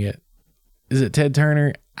funding it. Is it Ted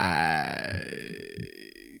Turner?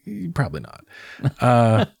 Probably not.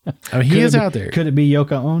 I mean, he is out there. Could it be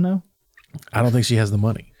Yoko Ono? I don't think she has the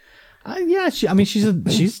money. Yeah,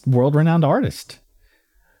 she's world-renowned artist.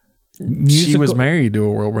 She was married to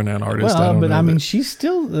a world-renowned artist. Well, she's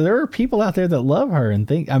still. There are people out there that love her and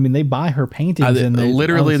think. I mean, they buy her paintings.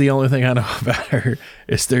 Literally, the only thing I know about her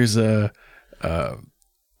is there's a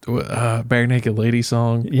Bare Naked Lady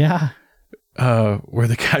song. Yeah. Where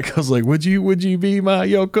the guy goes like, "Would you be my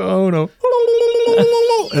Yoko Ono?"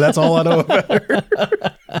 And that's all I know about her.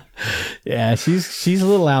 Yeah, she's a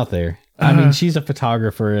little out there. I mean, she's a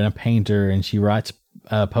photographer and a painter, and she writes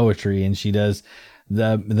poetry, and she does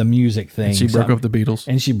the music thing. And she broke up the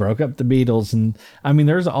Beatles. And I mean,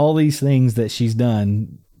 there's all these things that she's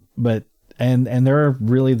done, but and there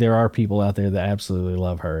are people out there that absolutely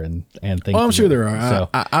love her and think. Oh, I'm sure there are. So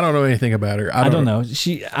I don't know anything about her. I don't know.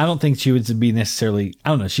 I don't think she would be necessarily. I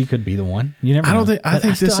don't know. She could be the one. You never know. I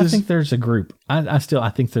think there's a group. I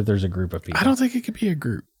think that there's a group of people. I don't think it could be a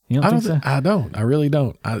group. You don't think so? I don't. I really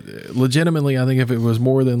don't. Legitimately, I think if it was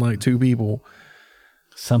more than like two people,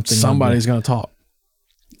 somebody's going to talk.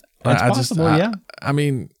 That's possible. Yeah. I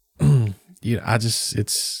mean,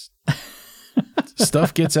 it's.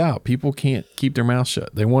 Stuff gets out. People can't keep their mouth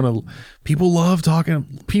shut. People love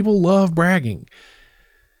talking. People love bragging.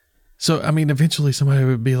 So, I mean, eventually somebody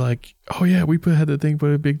would be like, oh yeah, we had that thing,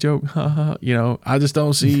 put a big joke. I just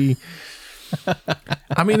don't see.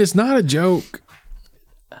 I mean, it's not a joke.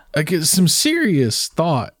 Like, some serious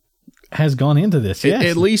thought has gone into this. Yes.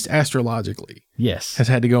 At least astrologically. Yes. Has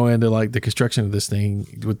had to go into like the construction of this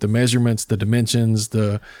thing with the measurements, the dimensions,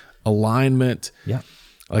 the alignment. Yeah.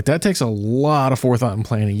 Like, that takes a lot of forethought and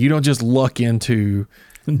planning. You don't just luck into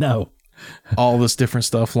all this different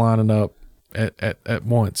stuff lining up at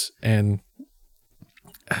once. And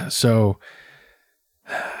so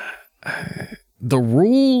the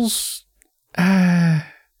rules, I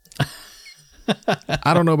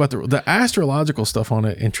don't know about the astrological stuff on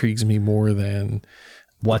it intrigues me more than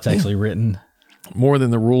what's actually written, more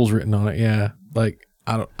than the rules written on it. Yeah. Like,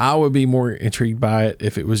 I would be more intrigued by it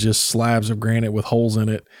if it was just slabs of granite with holes in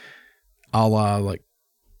it, a la like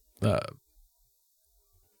the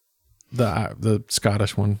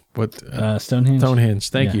Scottish one. What Stonehenge? Stonehenge.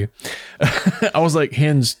 Thank you. I was like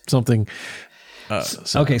henge something.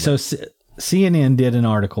 Okay, so CNN did an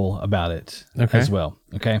article about it as well.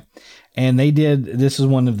 Okay. And this is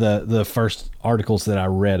one of the first articles that I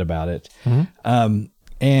read about it. Mm-hmm.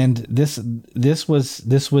 And this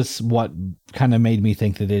was what kind of made me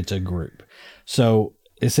think that it's a group. So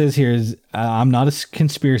it says here is, I'm not a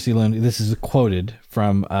conspiracy lunatic. This is quoted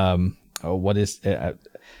from,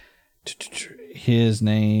 his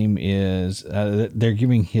name is, they're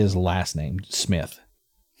giving his last name, Smith.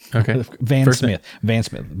 Okay. Van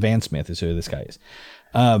Smith is who this guy is.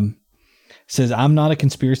 Says, I'm not a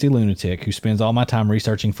conspiracy lunatic who spends all my time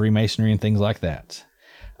researching Freemasonry and things like that.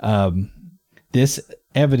 This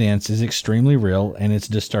evidence is extremely real and it's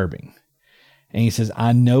disturbing. And he says,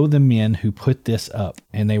 I know the men who put this up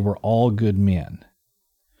and they were all good men.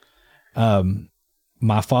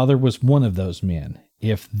 My father was one of those men.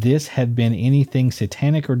 If this had been anything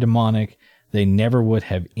satanic or demonic, they never would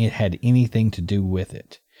have had anything to do with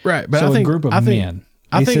it. Right. But so I think, a group of men.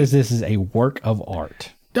 He says this is a work of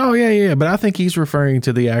art. Oh, yeah. But I think he's referring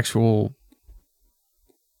to the actual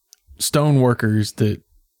stone workers that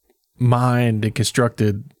mined and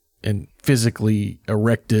constructed and physically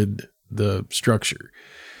erected the structure.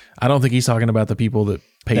 I don't think he's talking about the people that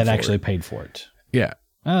paid for it. Yeah.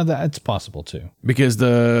 That's possible too. Because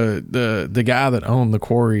the guy that owned the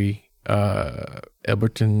quarry,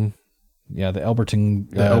 Elberton. Yeah, the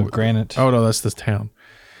Elberton Granite. Oh no, that's this town.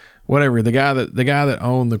 Whatever. The guy that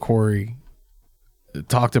owned the quarry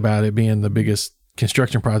talked about it being the biggest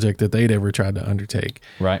construction project that they'd ever tried to undertake.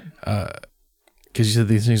 Right. Because you said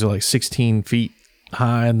these things are like 16 feet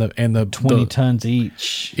high and the 20 tons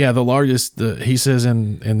each. Yeah, the largest. He says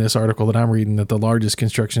in this article that I'm reading that the largest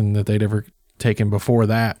construction that they'd ever taken before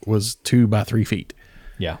that was 2 by 3 feet.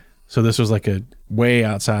 Yeah. So this was like a way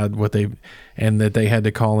outside and that they had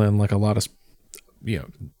to call in like a lot of,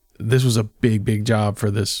 this was a big job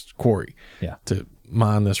for this quarry. Yeah. To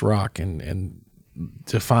mine this rock and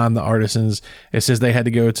to find the artisans. It says they had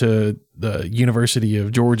to go to the University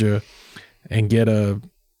of Georgia and get a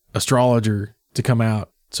astrologer to come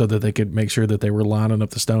out so that they could make sure that they were lining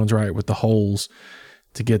up the stones right with the holes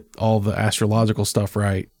to get all the astrological stuff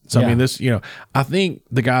right. So, yeah. I mean, this, I think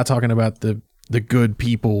the guy talking about the good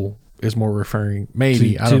people is more referring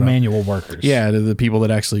maybe to manual workers. Yeah. To the people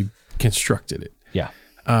that actually constructed it. Yeah.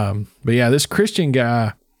 But yeah, this Christian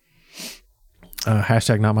guy,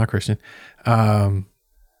 hashtag not my Christian. RC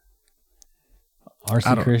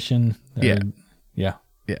Christian. Yeah. Yeah.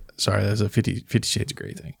 Yeah. Sorry. That's a 50 Shades of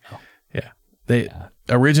Grey thing. Oh. Yeah.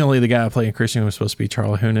 Originally the guy playing Christian was supposed to be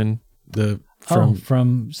Charlie Hunnam,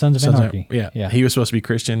 from Sons of Anarchy. Yeah. He was supposed to be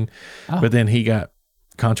Christian, but then he got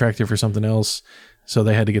contracted for something else. So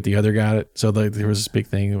they had to get the other guy. So there was this big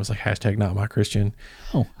thing. It was like hashtag not my Christian.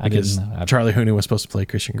 Oh, I didn't know. Charlie Hunnam was supposed to play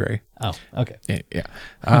Christian Grey. Oh, okay. Yeah.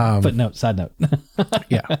 Side note.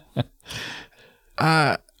 Yeah.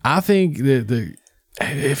 I think that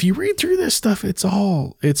if you read through this stuff, it's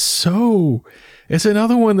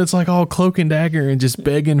another one that's like all cloak and dagger and just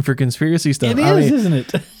begging for conspiracy stuff. It is, isn't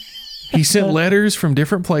it? He sent letters from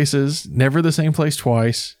different places, never the same place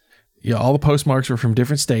twice. Yeah, all the postmarks were from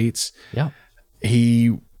different states. Yeah.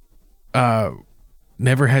 He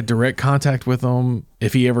never had direct contact with them.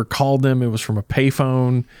 If he ever called them, it was from a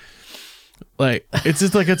payphone. Like, it's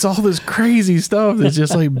just like, it's all this crazy stuff that's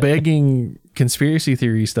just like begging conspiracy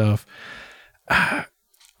theory stuff.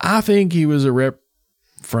 I think he was a rep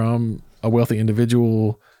from a wealthy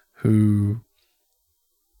individual who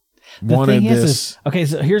wanted this. Okay,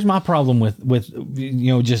 so here's my problem with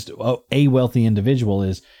just a wealthy individual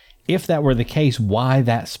is, if that were the case, why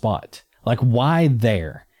that spot? Like, why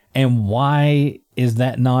there? And why is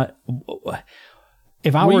that not?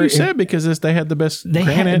 You said because they had the best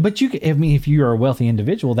granite. But if you're a wealthy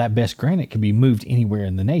individual, that best granite can be moved anywhere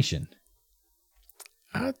in the nation.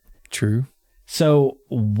 True. So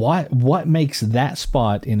what makes that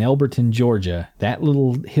spot in Elberton, Georgia, that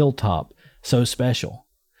little hilltop, so special?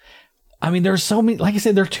 I mean, there's so many. Like I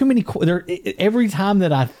said, there are too many. Every time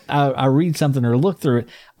that I read something or look through it,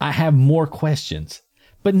 I have more questions,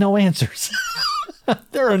 but no answers.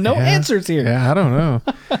 There are no answers here. Yeah, I don't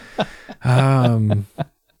know.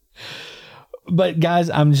 But guys,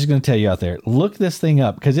 I'm just going to tell you out there, look this thing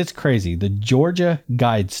up because it's crazy. The Georgia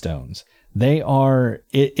Guidestones. They are.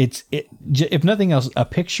 If nothing else, a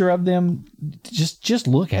picture of them. Just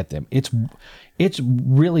look at them. It's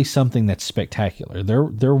really something that's spectacular.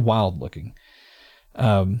 They're wild looking.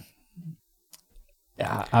 I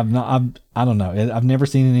don't know. I've never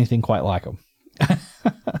seen anything quite like them.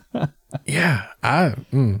 Yeah, I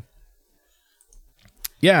don't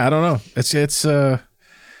know. It's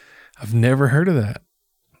I've never heard of that.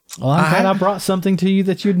 Well, I'm glad I brought something to you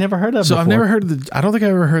that you'd never heard of. So before. I've never heard I don't think I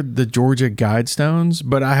ever heard the Georgia Guidestones,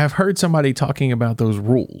 but I have heard somebody talking about those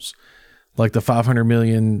rules, like the 500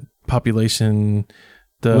 million population.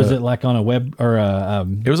 Was it like on a web or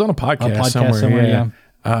it was on a podcast somewhere.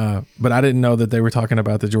 Yeah. But I didn't know that they were talking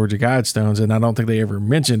about the Georgia Guidestones, and I don't think they ever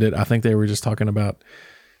mentioned it. I think they were just talking about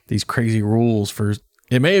these crazy rules for.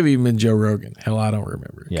 It may have even been Joe Rogan. Hell, I don't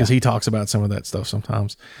remember because he talks about some of that stuff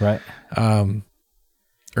sometimes. Right.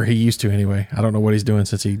 Or he used to anyway. I don't know what he's doing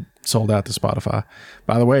since he sold out to Spotify.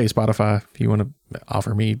 By the way, Spotify, if you want to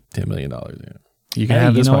offer me $10 million, you can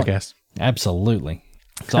have this podcast. What? Absolutely.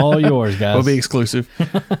 It's all yours, guys. We'll be exclusive.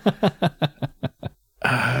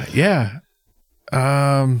 Yeah.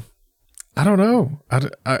 I don't know.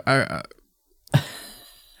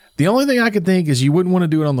 The only thing I could think is you wouldn't want to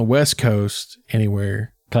do it on the West Coast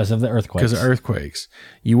anywhere. Because of the earthquakes. Because of earthquakes.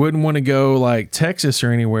 You wouldn't want to go like Texas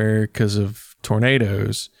or anywhere because of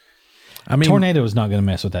tornadoes. I mean, tornado is not going to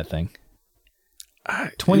mess with that thing.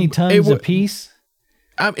 20 tons a piece.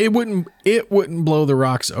 It wouldn't blow the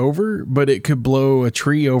rocks over, but it could blow a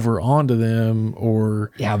tree over onto them.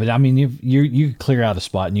 Or yeah, but I mean, you could clear out a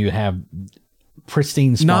spot and you have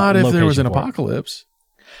pristine spot. Not if there was an apocalypse.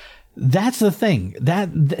 That's the thing.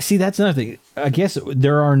 That's another thing. I guess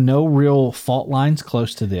there are no real fault lines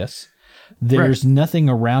close to this. There's nothing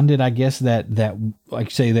around it, I guess, that like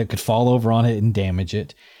you say, that could fall over on it and damage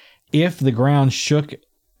it. If the ground shook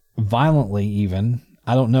violently, even,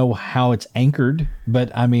 I don't know how it's anchored,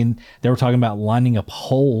 but I mean, they were talking about lining up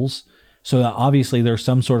holes. So that obviously there's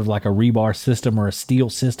some sort of like a rebar system or a steel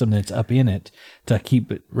system that's up in it to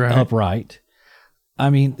keep it upright. I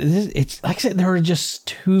mean, it's like I said, there are just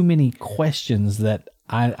too many questions that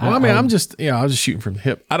I'm just shooting from the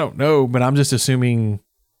hip. I don't know, but I'm just assuming.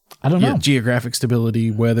 I don't know. Geographic stability,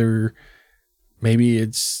 weather, maybe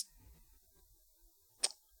it's.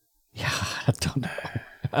 Yeah, I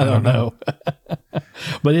don't know.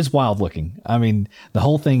 But it's wild looking. I mean, the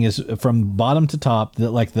whole thing is from bottom to top,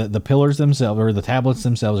 the pillars themselves or the tablets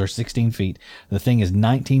themselves are 16 feet. The thing is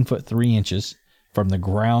 19 foot 3 inches from the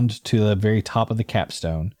ground to the very top of the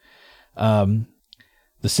capstone. The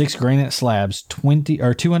 6 granite slabs,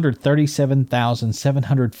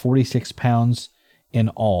 237,746 pounds in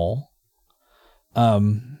all. Yeah.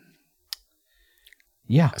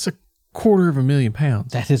 That's a £250,000.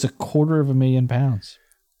 That is a £250,000.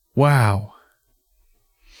 Wow.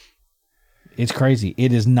 It's crazy.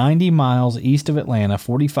 It is 90 miles east of Atlanta,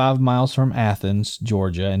 45 miles from Athens,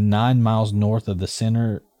 Georgia, and 9 miles north of the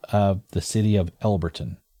center of the city of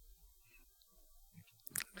Elberton.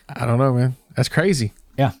 I don't know, man. That's crazy.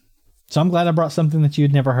 Yeah. So I'm glad I brought something that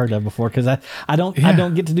you'd never heard of before, because I don't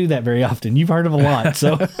get to do that very often. You've heard of a lot,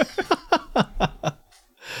 so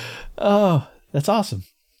oh, that's awesome.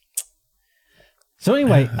 So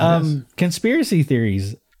anyway, conspiracy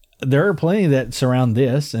theories. There are plenty that surround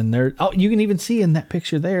this, and you can even see in that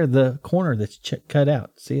picture there the corner that's cut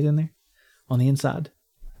out. See it in there on the inside?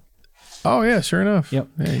 Oh yeah, sure enough. Yep.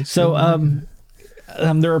 Yeah, so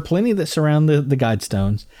there are plenty that surround the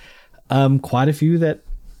Guidestones. Quite a few that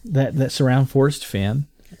surround Forrest Fenn.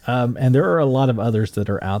 And there are a lot of others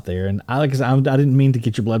that are out there. And I didn't mean to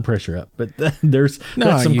get your blood pressure up, but there's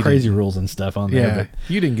some crazy rules and stuff on there. Yeah,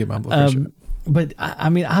 you didn't get my blood pressure up. But I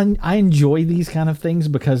mean, I enjoy these kind of things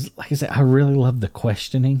because, like I said, I really love the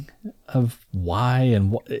questioning of why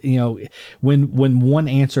and what, when one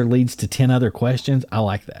answer leads to 10 other questions. I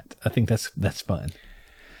like that. I think that's fun.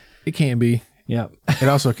 It can be. Yeah. It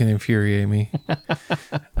also can infuriate me.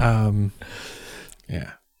 Yeah.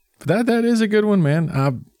 But that is a good one, man.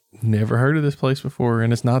 I've never heard of this place before,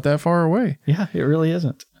 and it's not that far away. Yeah, it really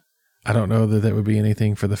isn't. I don't know that would be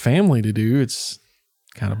anything for the family to do. It's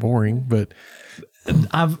kind of boring, but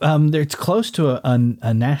it's close to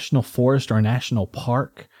a national forest or a national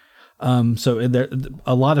park. So there,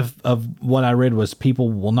 a lot of what I read was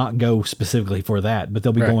people will not go specifically for that, but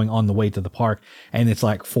they'll be going on the way to the park, and it's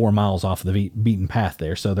like 4 miles off the beaten path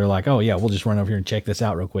there. So they're like, oh yeah, we'll just run over here and check this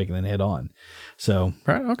out real quick and then head on. So,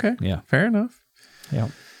 right. Okay. Yeah. Fair enough. Yeah.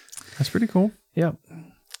 That's pretty cool. Yeah.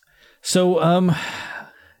 So,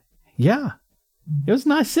 yeah, it was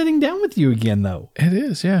nice sitting down with you again though. It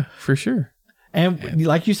is. Yeah, for sure. And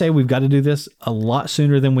like you say, we've got to do this a lot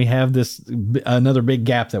sooner than we have another big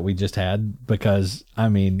gap that we just had, because I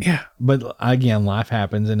mean, yeah, but again, life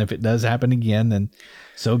happens. And if it does happen again, then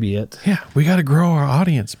so be it. Yeah. We got to grow our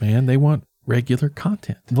audience, man. They want regular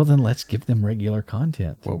content. Well, then let's give them regular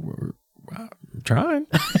content. Well, we're trying.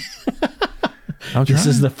 This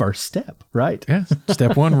is the first step, right? Yes.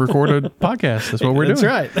 Step 1, record a podcast. That's what we're doing.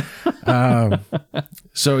 That's right.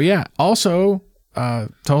 So yeah. Also,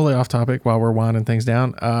 totally off topic while we're winding things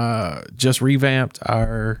down. Just revamped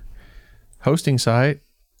our hosting site.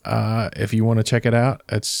 If you want to check it out,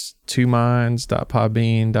 it's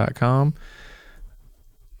twominds.podbean.com.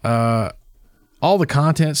 All the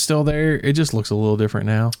content's still there. It just looks a little different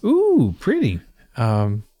now. Ooh, pretty.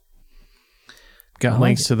 Got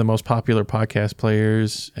links to the most popular podcast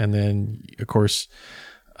players, and then of course,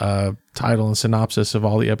 title and synopsis of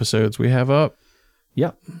all the episodes we have up.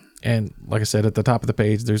 Yep. And like I said, at the top of the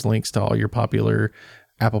page, there's links to all your popular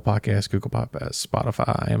Apple Podcasts, Google Podcasts,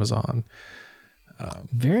 Spotify, Amazon.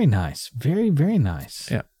 Very nice. Very, very nice.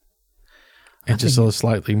 Yeah. And just a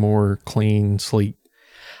slightly more clean, sleek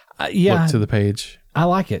look to the page. I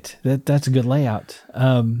like it. That's a good layout.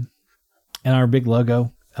 And our big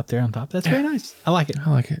logo up there on top. That's very nice. I like it.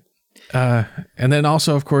 I like it. And then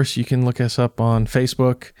also, of course, you can look us up on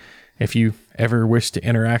Facebook if you ever wish to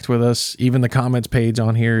interact with us. Even the comments page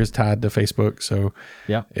on here is tied to Facebook. So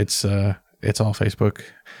yeah, it's all Facebook.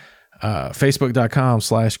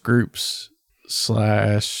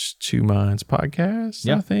 Facebook.com/groups/Two Minds Podcast.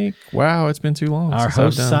 Yep. I think. Wow, it's been too long. Our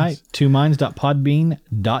host site,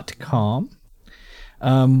 twominds.podbean.com.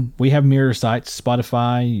 We have mirror sites,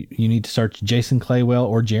 Spotify. You need to search Jason Claywell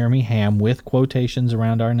or Jeremy Ham with quotations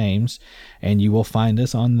around our names, and you will find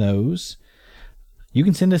us on those. You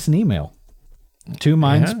can send us an email,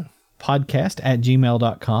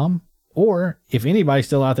 twomindspodcast@gmail.com. Or if anybody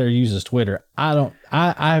still out there uses Twitter, I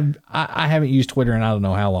haven't used Twitter in I don't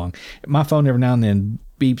know how long. My phone every now and then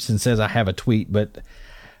beeps and says I have a tweet, but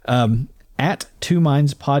at Two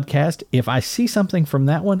Minds Podcast, if I see something from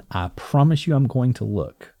that one, I promise you I'm going to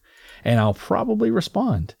look, and I'll probably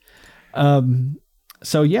respond.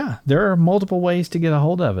 So yeah, there are multiple ways to get a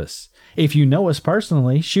hold of us. If you know us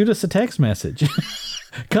personally, shoot us a text message.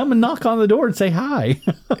 Come and knock on the door and say hi.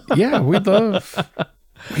 Yeah, we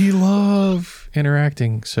love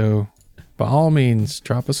interacting. So by all means,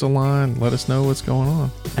 drop us a line. Let us know what's going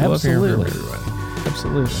on. Absolutely. Love hearing from everybody.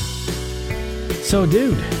 Absolutely. So,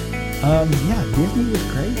 dude, Disney was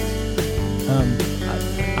great. I'm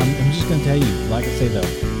just going to tell you, like I say, though,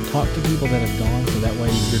 talk to people that have gone so that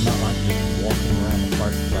way you're not like just walking around the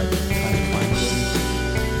park like